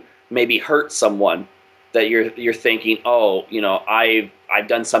when you maybe hurt someone, that you're thinking, I've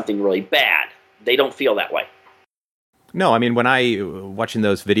done something really bad. They don't feel that way. No, I mean, when watching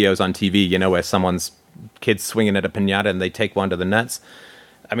those videos on TV, where someone's kid's swinging at a piñata and they take one to the nuts,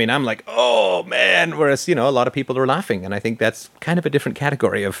 I mean, I'm like, oh, man, whereas, a lot of people are laughing. And I think that's kind of a different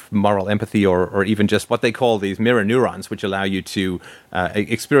category of moral empathy or even just what they call these mirror neurons, which allow you to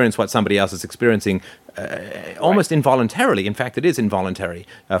experience what somebody else is experiencing almost involuntarily. In fact, it is involuntary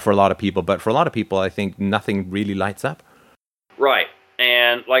for a lot of people. But for a lot of people, I think nothing really lights up. Right.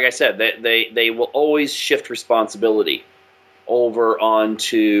 And like I said, they will always shift responsibility over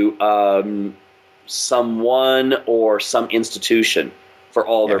onto someone or some institution for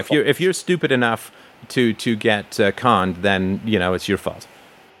all their faults. If you're stupid enough to get conned, then it's your fault.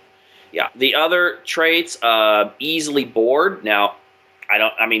 Yeah. The other traits, easily bored. Now,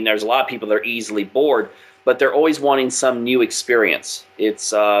 there's a lot of people that are easily bored, but they're always wanting some new experience. It's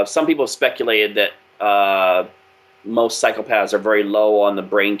some people have speculated that most psychopaths are very low on the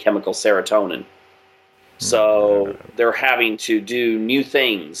brain chemical serotonin. So they're having to do new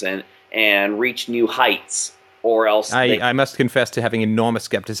things and reach new heights, or else... I must confess to having enormous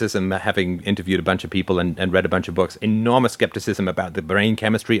skepticism, having interviewed a bunch of people and read a bunch of books, enormous skepticism about the brain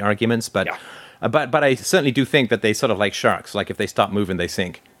chemistry arguments, but I certainly do think that they sort of like sharks, like if they stop moving, they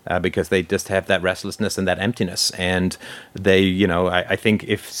sink. Because they just have that restlessness and that emptiness, and they, I think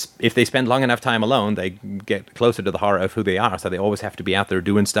if they spend long enough time alone, they get closer to the horror of who they are. So they always have to be out there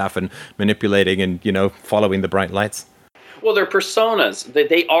doing stuff and manipulating and following the bright lights. Well, their personas,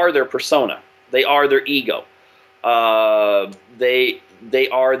 they are their persona. They are their ego. They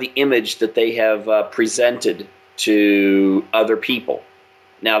are the image that they have presented to other people.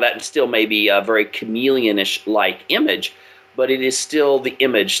 Now that still may be a very chameleonish like image, but it is still the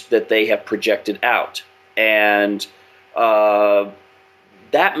image that they have projected out. And that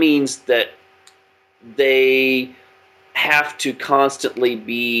means that they have to constantly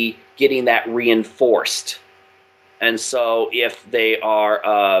be getting that reinforced. And so if they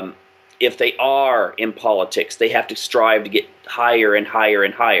are in politics, they have to strive to get higher and higher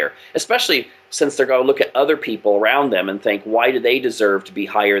and higher, especially since they're going to look at other people around them and think, why do they deserve to be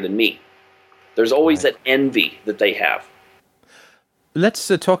higher than me? There's always that envy that they have.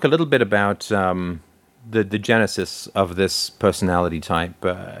 Let's talk a little bit about the genesis of this personality type.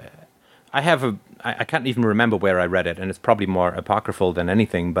 I can't even remember where I read it, and it's probably more apocryphal than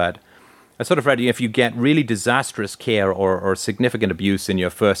anything, but I sort of read if you get really disastrous care or significant abuse in your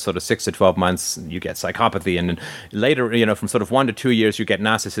first sort of 6 to 12 months, you get psychopathy, and then later, from sort of 1 to 2 years, you get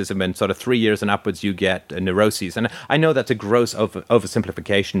narcissism, and sort of 3 years and upwards, you get neuroses. And I know that's a gross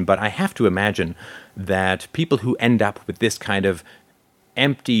oversimplification, but I have to imagine that people who end up with this kind of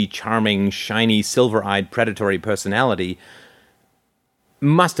empty, charming, shiny, silver-eyed, predatory personality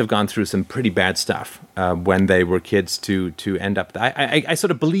must have gone through some pretty bad stuff when they were kids to end up. I sort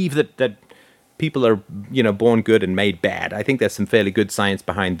of believe that people are born good and made bad. I think there's some fairly good science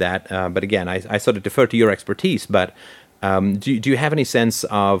behind that. But again, I sort of defer to your expertise. But do you have any sense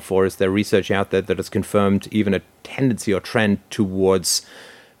of, or is there research out there that has confirmed even a tendency or trend towards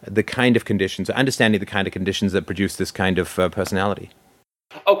the kind of conditions, understanding the kind of conditions that produce this kind of personality?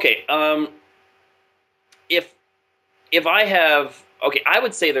 Okay. If I have, okay, I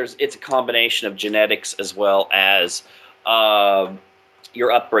would say it's a combination of genetics as well as your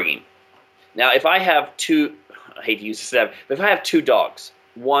upbringing. Now, if I have two, I hate to use this, but if I have two dogs,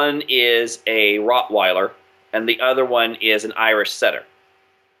 one is a Rottweiler and the other one is an Irish Setter,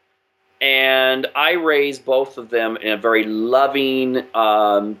 and I raise both of them in a very loving,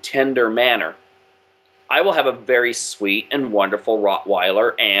 tender manner, I will have a very sweet and wonderful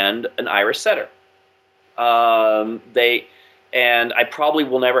Rottweiler and an Irish Setter. And I probably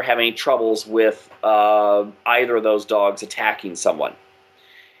will never have any troubles with either of those dogs attacking someone.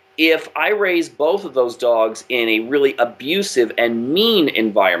 If I raise both of those dogs in a really abusive and mean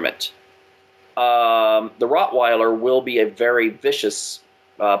environment, the Rottweiler will be a very vicious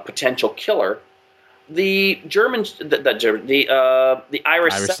potential killer. The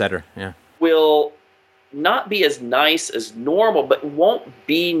Irish Setter, yeah, will not be as nice as normal, but won't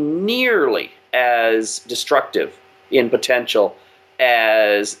be nearly as destructive in potential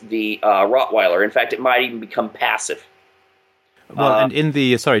as the Rottweiler. In fact, it might even become passive. Well, and in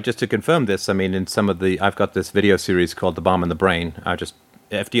the, sorry, just to confirm this, I mean, in some of the, I've got this video series called The Bomb in the Brain, just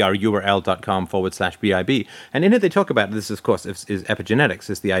fdrurl.com/BIB. And in it they talk about, this of course is epigenetics,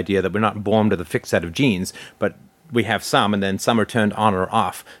 is the idea that we're not born with a fixed set of genes, but we have some, and then some are turned on or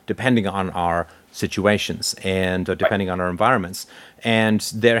off, depending on our situations and depending on our environments. And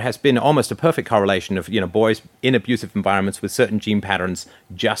there has been almost a perfect correlation of, boys in abusive environments with certain gene patterns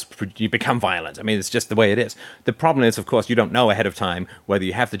you become violent. I mean, it's just the way it is. The problem is, of course, you don't know ahead of time whether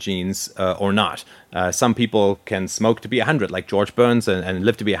you have the genes or not. Some people can smoke to be 100, like George Burns, and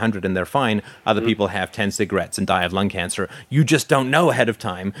live to be 100 and they're fine. Other people have 10 cigarettes and die of lung cancer. You just don't know ahead of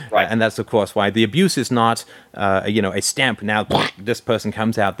time. Right. And that's, of course, why the abuse is not, a stamp. Now, this person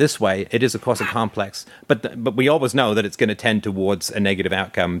comes out this way. It is, of course, a complex. But we always know that it's going to tend towards a negative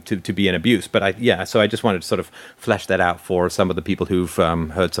outcome to be an abuse. But so I just wanted to sort of flesh that out for some of the people who've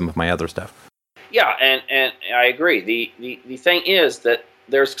heard some of my other stuff. Yeah, and I agree. The thing is that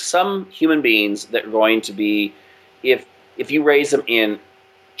there's some human beings that are going to be, if you raise them in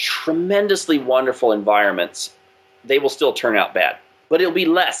tremendously wonderful environments, they will still turn out bad. But it'll be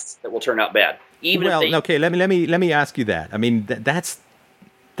less that will turn out bad. Okay, let me ask you that. I mean, that's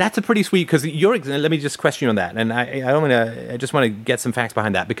a pretty sweet, because let me just question you on that, and I just want to get some facts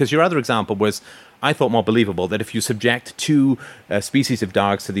behind that, because your other example was, I thought, more believable, that if you subject two species of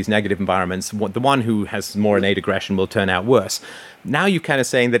dogs to these negative environments, the one who has more innate aggression will turn out worse. Now you're kind of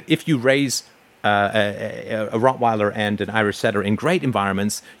saying that if you raise a Rottweiler and an Irish Setter in great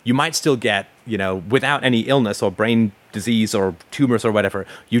environments, you might still get, without any illness or brain disease or tumors or whatever,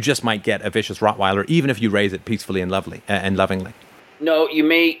 you just might get a vicious Rottweiler, even if you raise it peacefully and lovingly. No, you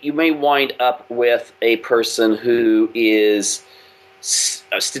may wind up with a person who is,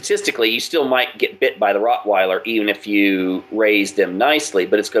 statistically, you still might get bit by the Rottweiler even if you raise them nicely,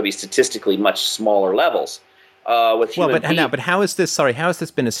 but it's going to be statistically much smaller levels. But how is this? Sorry, how has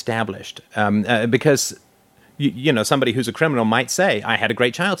this been established? Because somebody who's a criminal might say, "I had a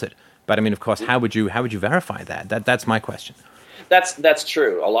great childhood," but I mean, of course, how would you verify that? That's my question. That's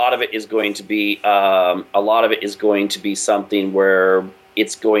true. A lot of it is going to be something where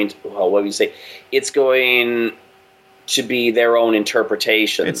it's going to, what do you say? It's going to be their own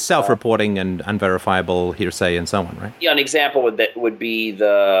interpretation. It's self-reporting and unverifiable hearsay and so on, right? Yeah, an example would be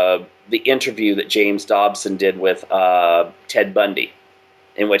the interview that James Dobson did with Ted Bundy,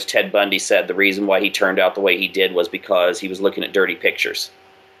 in which Ted Bundy said the reason why he turned out the way he did was because he was looking at dirty pictures.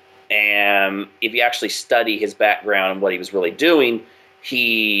 And if you actually study his background and what he was really doing,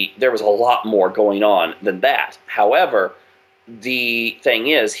 there was a lot more going on than that. However, the thing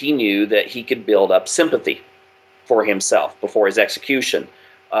is, he knew that he could build up sympathy for himself before his execution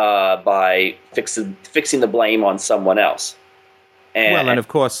by fixing the blame on someone else. And of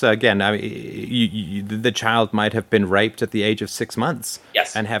course, again, the child might have been raped at the age of 6 months,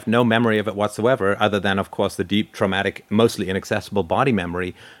 yes, and have no memory of it whatsoever, other than, of course, the deep, traumatic, mostly inaccessible body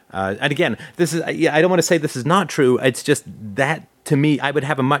memory. And again, this is, I don't want to say this is not true. It's just that, to me, I would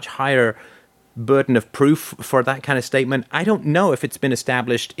have a much higher burden of proof for that kind of statement. I don't know if it's been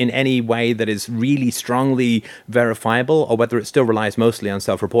established in any way that is really strongly verifiable, or whether it still relies mostly on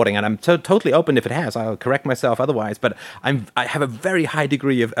self-reporting. And I'm totally open if it has. I'll correct myself otherwise. But I have a very high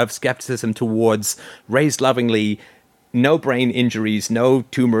degree of skepticism towards raised lovingly, no brain injuries, no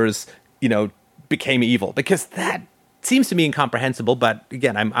tumors, became evil, because that seems to me incomprehensible. But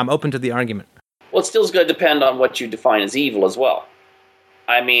again, I'm open to the argument. Well, it still is going to depend on what you define as evil as well.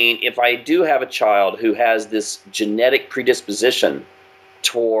 I mean, if I do have a child who has this genetic predisposition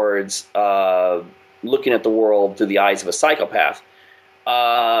towards looking at the world through the eyes of a psychopath,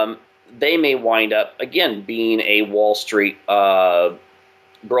 they may wind up, again, being a Wall Street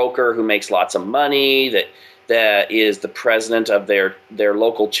broker who makes lots of money, that is the president of their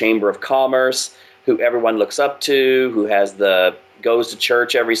local chamber of commerce, who everyone looks up to, who goes to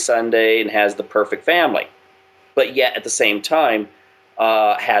church every Sunday and has the perfect family, but yet at the same time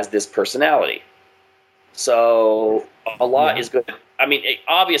has this personality. So a lot is good. I mean,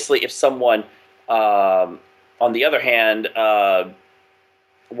 obviously, if someone, on the other hand,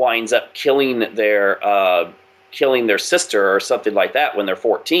 winds up killing their sister or something like that when they're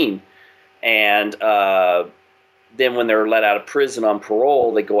 14, and then when they're let out of prison on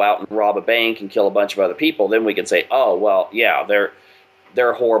parole, they go out and rob a bank and kill a bunch of other people, then we can say, oh, well, yeah,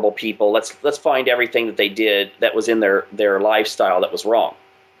 they're horrible people. Let's find everything that they did that was in their lifestyle that was wrong.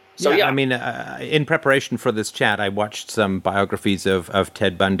 So, I mean, in preparation for this chat, I watched some biographies of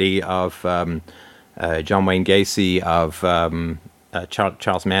Ted Bundy, of John Wayne Gacy, of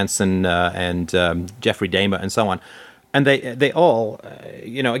Charles Manson, and Jeffrey Dahmer, and so on. And they all,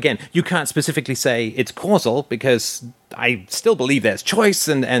 again, you can't specifically say it's causal, because I still believe there's choice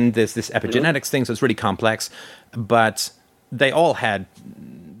and there's this epigenetics thing, so it's really complex. But they all had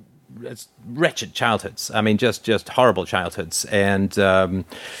wretched childhoods. I mean, just horrible childhoods. And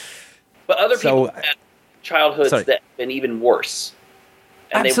but other people had childhoods that have been even worse.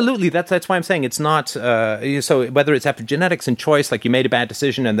 And absolutely, that's why I'm saying it's not. So whether it's epigenetics and choice, like you made a bad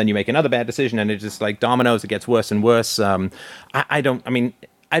decision and then you make another bad decision, and it's just like dominoes, it gets worse and worse. I don't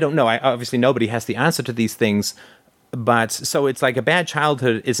know. Obviously, nobody has the answer to these things, but so it's like a bad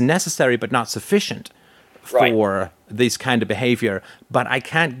childhood is necessary but not sufficient for this kind of behavior. But I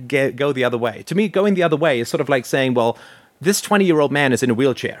can't go the other way. To me, going the other way is sort of like saying, well, this 20-year-old man is in a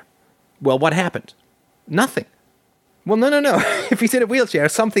wheelchair. Well, what happened? Nothing. Well, no. If he's in a wheelchair,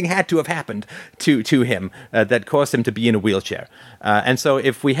 something had to have happened to him that caused him to be in a wheelchair. And so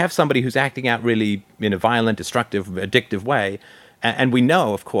if we have somebody who's acting out really in a violent, destructive, addictive way, and we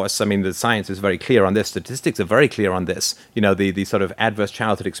know, of course, I mean, the science is very clear on this, statistics are very clear on this, the sort of adverse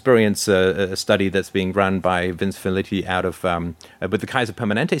childhood experience study that's being run by Vince Felitti out of, with the Kaiser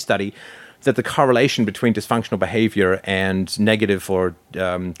Permanente study, that the correlation between dysfunctional behavior and negative or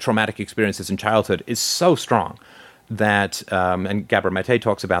traumatic experiences in childhood is so strong that, and Gabor Mate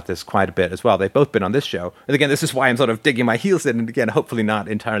talks about this quite a bit as well. They've both been on this show. And again, this is why I'm sort of digging my heels in, and again, hopefully not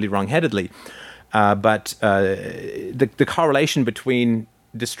entirely wrong-headedly. But the correlation between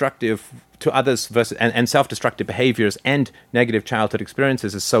destructive to others versus and self-destructive behaviors and negative childhood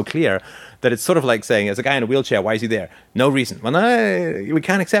experiences is so clear that it's sort of like saying, as a guy in a wheelchair, why is he there? No reason. Well, no, we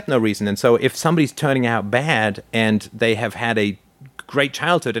can't accept no reason. And so if somebody's turning out bad and they have had a great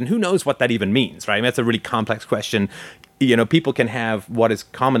childhood, and who knows what that even means, right? I mean, that's a really complex question. People can have what is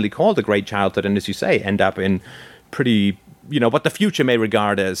commonly called a great childhood, and as you say, end up in pretty, what the future may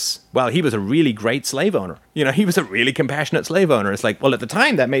regard as, well, he was a really great slave owner. He was a really compassionate slave owner. It's like, well, at the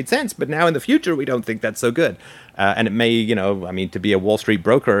time that made sense, but now in the future we don't think that's so good. And it may, to be a Wall Street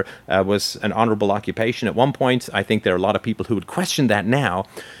broker was an honorable occupation at one point. I think there are a lot of people who would question that now.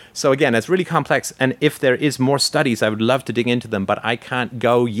 So again, it's really complex, and if there is more studies, I would love to dig into them, but I can't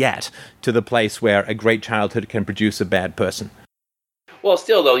go yet to the place where a great childhood can produce a bad person. Well,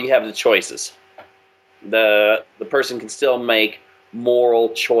 still, though, you have the choices. The person can still make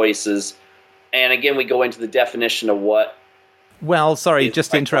moral choices, and again, we go into the definition of what... Well, sorry,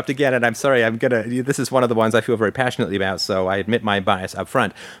 just to interrupt again, and I'm sorry, this is one of the ones I feel very passionately about, so I admit my bias up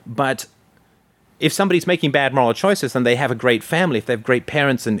front, but... if somebody's making bad moral choices and they have a great family, if they have great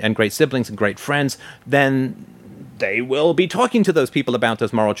parents and great siblings and great friends, then they will be talking to those people about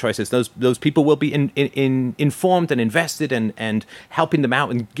those moral choices. Those people will be informed and invested and helping them out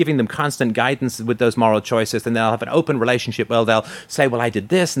and giving them constant guidance with those moral choices. And they'll have an open relationship. Well, they'll say, well, I did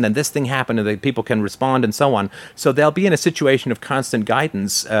this, and then this thing happened, and the people can respond and so on. So they'll be in a situation of constant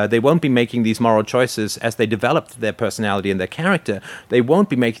guidance. They won't be making these moral choices as they develop their personality and their character. They won't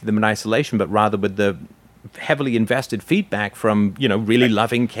be making them in isolation, but rather with the heavily invested feedback from, really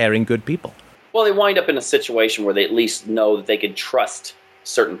loving, caring, good people. Well, they wind up in a situation where they at least know that they can trust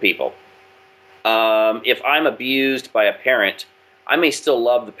certain people. If I'm abused by a parent, I may still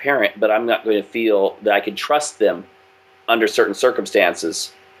love the parent, but I'm not going to feel that I can trust them under certain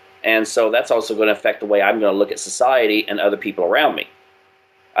circumstances. And so that's also going to affect the way I'm going to look at society and other people around me.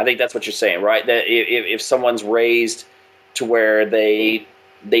 I think that's what you're saying, right? That if someone's raised to where they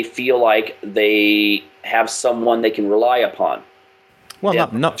feel like they have someone they can rely upon.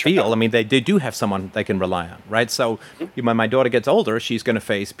 Well, not feel. I mean, they do have someone they can rely on, right? So when my daughter gets older, she's going to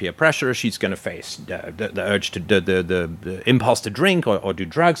face peer pressure. She's going to face the urge to the impulse to drink or do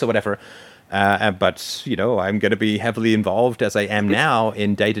drugs or whatever. But, I'm going to be heavily involved, as I am now,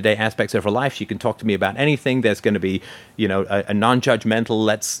 in day-to-day aspects of her life. She can talk to me about anything. There's going to be, a non-judgmental,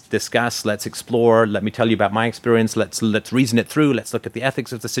 let's discuss, let's explore, let me tell you about my experience, let's reason it through, let's look at the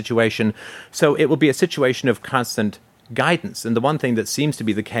ethics of the situation. So it will be a situation of constant guidance. And the one thing that seems to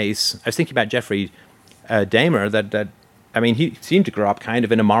be the case, I was thinking about Jeffrey Dahmer, that he seemed to grow up kind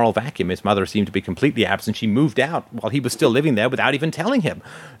of in a moral vacuum. His mother seemed to be completely absent. She moved out while he was still living there without even telling him.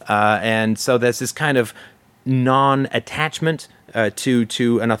 And so there's this kind of non-attachment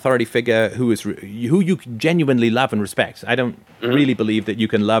to an authority figure who you genuinely love and respect. I don't really believe that you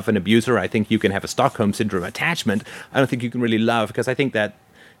can love an abuser. I think you can have a Stockholm Syndrome attachment. I don't think you can really love, because I think that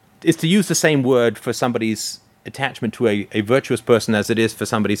is to use the same word for somebody's attachment to a virtuous person as it is for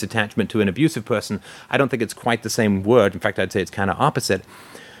somebody's attachment to an abusive person. I don't think it's quite the same word. In fact, I'd say it's kind of opposite.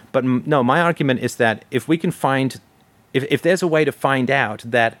 But no, my argument is that if we can find, if there's a way to find out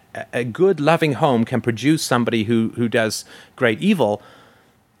that a good, loving home can produce somebody who does great evil,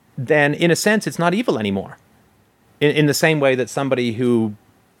 then in a sense, it's not evil anymore. In the same way that somebody who,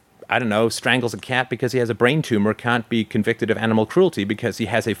 I don't know, strangles a cat because he has a brain tumor can't be convicted of animal cruelty because he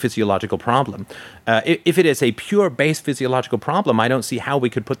has a physiological problem. If it is a pure base physiological problem, I don't see how we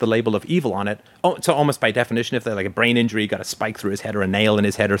could put the label of evil on it. So almost by definition, if they're like a brain injury, got a spike through his head or a nail in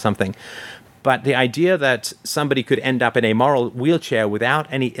his head or something. But the idea that somebody could end up in a moral wheelchair without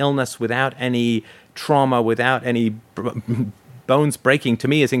any illness, without any trauma, without any bones breaking, to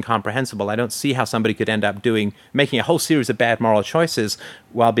me is incomprehensible. I don't see how somebody could end up making a whole series of bad moral choices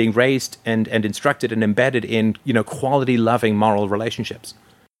while being raised and instructed and embedded in, quality, loving, moral relationships.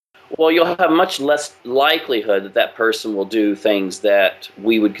 Well, you'll have much less likelihood that person will do things that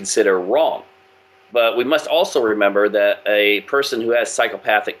we would consider wrong. But we must also remember that a person who has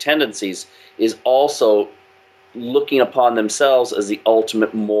psychopathic tendencies is also looking upon themselves as the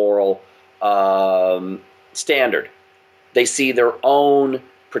ultimate moral standard. They see their own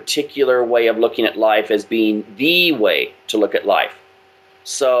particular way of looking at life as being the way to look at life.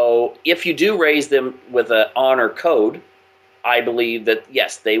 So if you do raise them with an honor code, I believe that,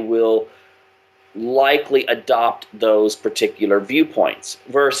 yes, they will likely adopt those particular viewpoints.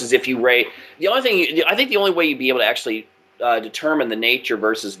 Versus if you I think the only way you'd be able to actually determine the nature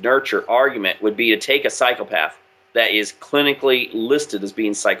versus nurture argument would be to take a psychopath that is clinically listed as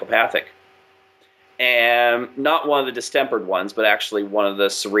being psychopathic, and not one of the distempered ones, but actually one of the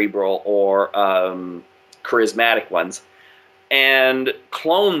cerebral or charismatic ones, and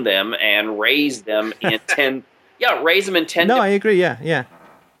clone them and raise them in 10. Yeah, raise them in 10. No, I agree. Yeah.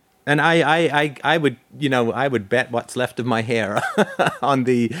 And I would, I would bet what's left of my hair on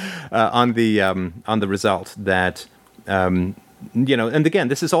the result that, and again,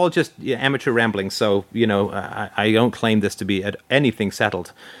 this is all just amateur rambling. So, I don't claim this to be anything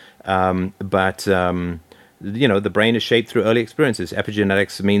settled. But the brain is shaped through early experiences.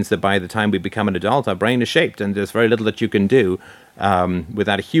 Epigenetics means that by the time we become an adult, our brain is shaped, and there's very little that you can do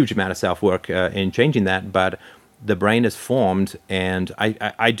without a huge amount of self-work in changing that. But the brain is formed, and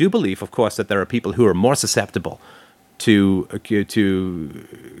I do believe, of course, that there are people who are more susceptible to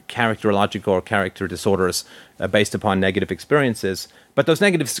characterological or character disorders based upon negative experiences. But those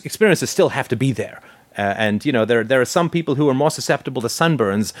negative experiences still have to be there. And there are some people who are more susceptible to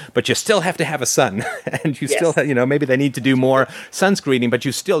sunburns, but you still have to have a sun, and you still maybe they need to do more sunscreening, but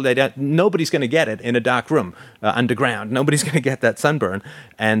nobody's going to get it in a dark room underground. Nobody's going to get that sunburn,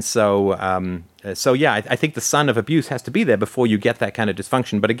 and so I think the sun of abuse has to be there before you get that kind of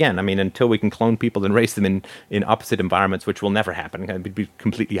dysfunction. But again, until we can clone people and raise them in opposite environments, which will never happen, it would be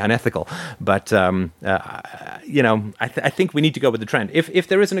completely unethical. But I think we need to go with the trend. If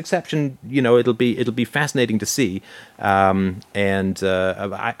there is an exception, it'll be fascinating to see.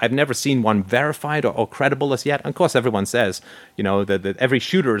 I've never seen one verified or credible as yet. Of course, everyone says, that every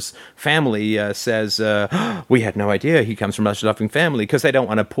shooter's family says, we had no idea he comes from such a loving family, because they don't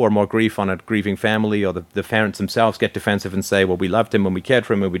want to pour more grief on a grieving family, or the parents themselves get defensive and say, well, we loved him and we cared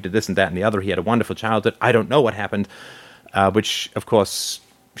for him and we did this and that and the other. He had a wonderful childhood. I don't know what happened, which, of course,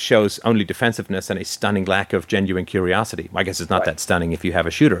 shows only defensive-ness and a stunning lack of genuine curiosity. I guess it's not that stunning if you have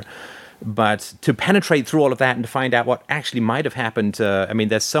a shooter. But to penetrate through all of that and to find out what actually might have happened,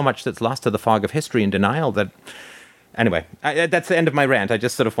 there's so much that's lost to the fog of history and denial that... Anyway, that's the end of my rant. I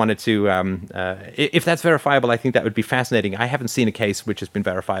just sort of wanted to... if that's verifiable, I think that would be fascinating. I haven't seen a case which has been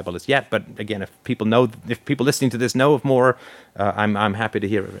verifiable as yet, but again, if people listening to this know of more, I'm happy to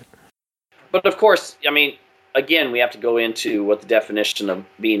hear of it. But of course, again, we have to go into what the definition of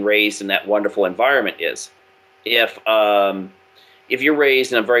being raised in that wonderful environment is. If you're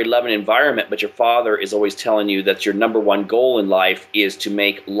raised in a very loving environment, but your father is always telling you that your number one goal in life is to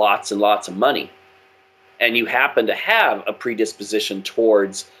make lots and lots of money, and you happen to have a predisposition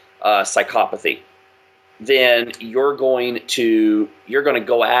towards psychopathy, then you're going to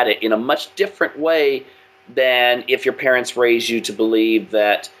go at it in a much different way than if your parents raised you to believe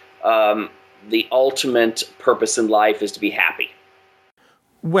that the ultimate purpose in life is to be happy.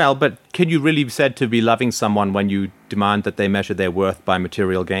 Well, but can you really be said to be loving someone when you demand that they measure their worth by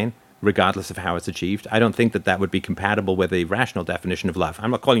material gain, regardless of how it's achieved? I don't think that would be compatible with a rational definition of love.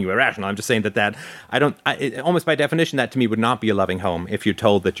 I'm not calling you irrational. I'm just saying almost by definition, that to me would not be a loving home if you're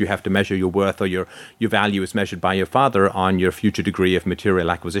told that you have to measure your worth or your value is measured by your father on your future degree of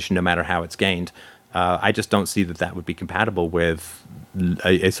material acquisition, no matter how it's gained. I just don't see that would be compatible with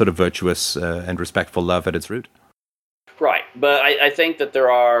a sort of virtuous and respectful love at its root. Right, but I think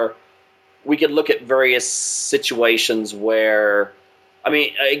that we could look at various situations where, I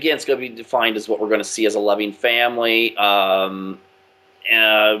mean, again, it's going to be defined as what we're going to see as a loving family. That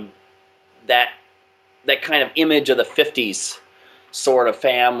kind of image of the 50s sort of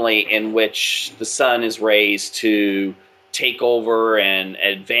family in which the son is raised to take over and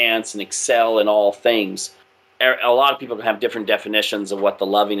advance and excel in all things. A lot of people have different definitions of what the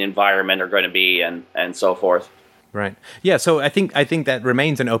loving environment are going to be and so forth. Right. Yeah. So I think that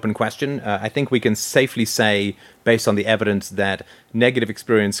remains an open question. I think we can safely say, based on the evidence, that negative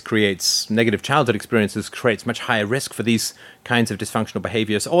childhood experiences creates much higher risk for these kinds of dysfunctional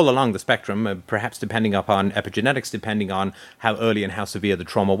behaviors all along the spectrum, perhaps depending upon epigenetics, depending on how early and how severe the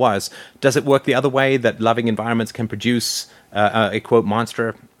trauma was. Does it work the other way, that loving environments can produce a quote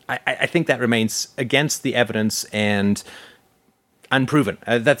monster? I think that remains against the evidence and unproven.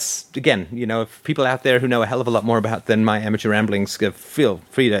 That's, again, if people out there who know a hell of a lot more about than my amateur ramblings, feel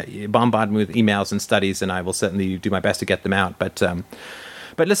free to bombard me with emails and studies, and I will certainly do my best to get them out. But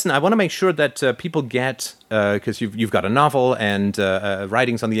listen, I want to make sure that people get, because you've got a novel and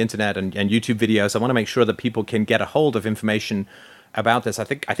writings on the internet and YouTube videos. I want to make sure that people can get a hold of information about this. I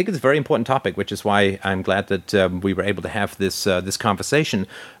think it's a very important topic, which is why I'm glad that we were able to have this conversation.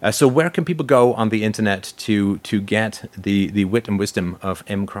 So where can people go on the internet to get the wit and wisdom of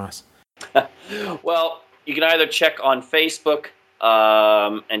M. Cross? Well, you can either check on Facebook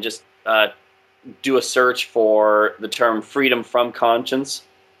and just do a search for the term freedom from conscience.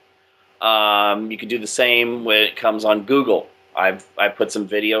 You can do the same when it comes on Google. I've put some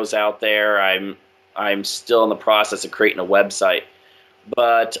videos out there. I'm still in the process of creating a website.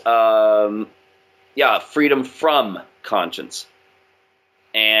 But, freedom from conscience.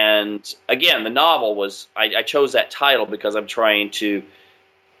 And, again, the novel was, I chose that title because I'm trying to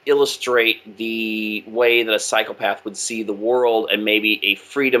illustrate the way that a psychopath would see the world, and maybe a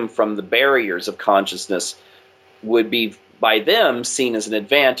freedom from the barriers of consciousness would be, by them, seen as an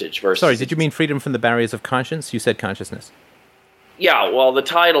advantage. Versus, sorry, did you mean freedom from the barriers of conscience? You said consciousness. Yeah, well, the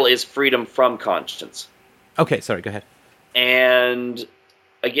title is Freedom from Conscience. Okay, sorry, go ahead. And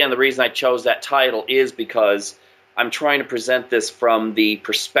again, the reason I chose that title is because I'm trying to present this from the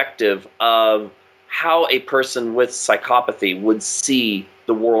perspective of how a person with psychopathy would see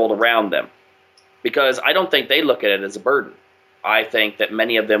the world around them. Because I don't think they look at it as a burden. I think that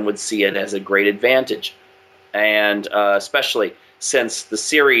many of them would see it as a great advantage. And especially since the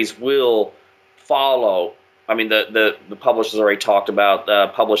series will follow, I mean, the publishers already talked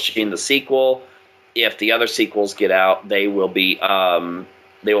about publishing the sequel. If the other sequels get out, they will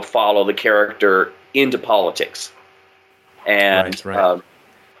follow the character into politics, and right.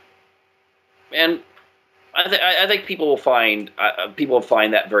 And I think people will find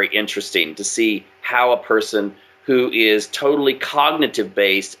that very interesting to see how a person who is totally cognitive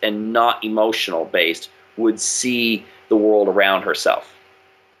based and not emotional based would see the world around herself.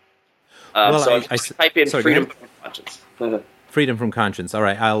 So I type in freedom from conscience. Freedom from conscience. All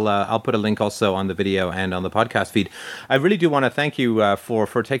right, I'll put a link also on the video and on the podcast feed. I really do want to thank you for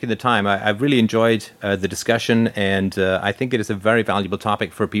taking the time. I've really enjoyed the discussion, and I think it is a very valuable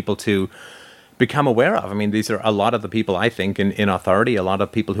topic for people to become aware of. I mean, these are a lot of the people, I think, in authority, a lot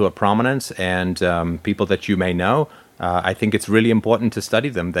of people who are prominent, and people that you may know. I think it's really important to study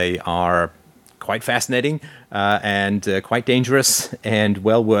them. They are quite fascinating and quite dangerous, and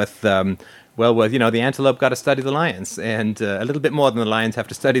well worth, the antelope got to study the lions, and a little bit more than the lions have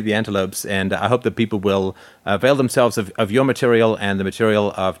to study the antelopes. And I hope that people will avail themselves of your material and the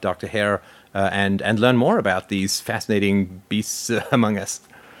material of Dr. Hare and learn more about these fascinating beasts among us.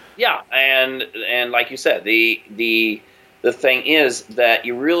 Yeah, and like you said, the the thing is that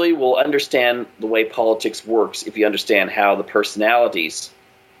you really will understand the way politics works if you understand how the personalities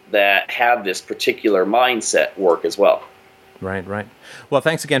that have this particular mindset work as well. Right, right. Well,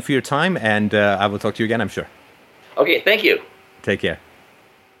 thanks again for your time, and I will talk to you again, I'm sure. Okay, thank you. Take care.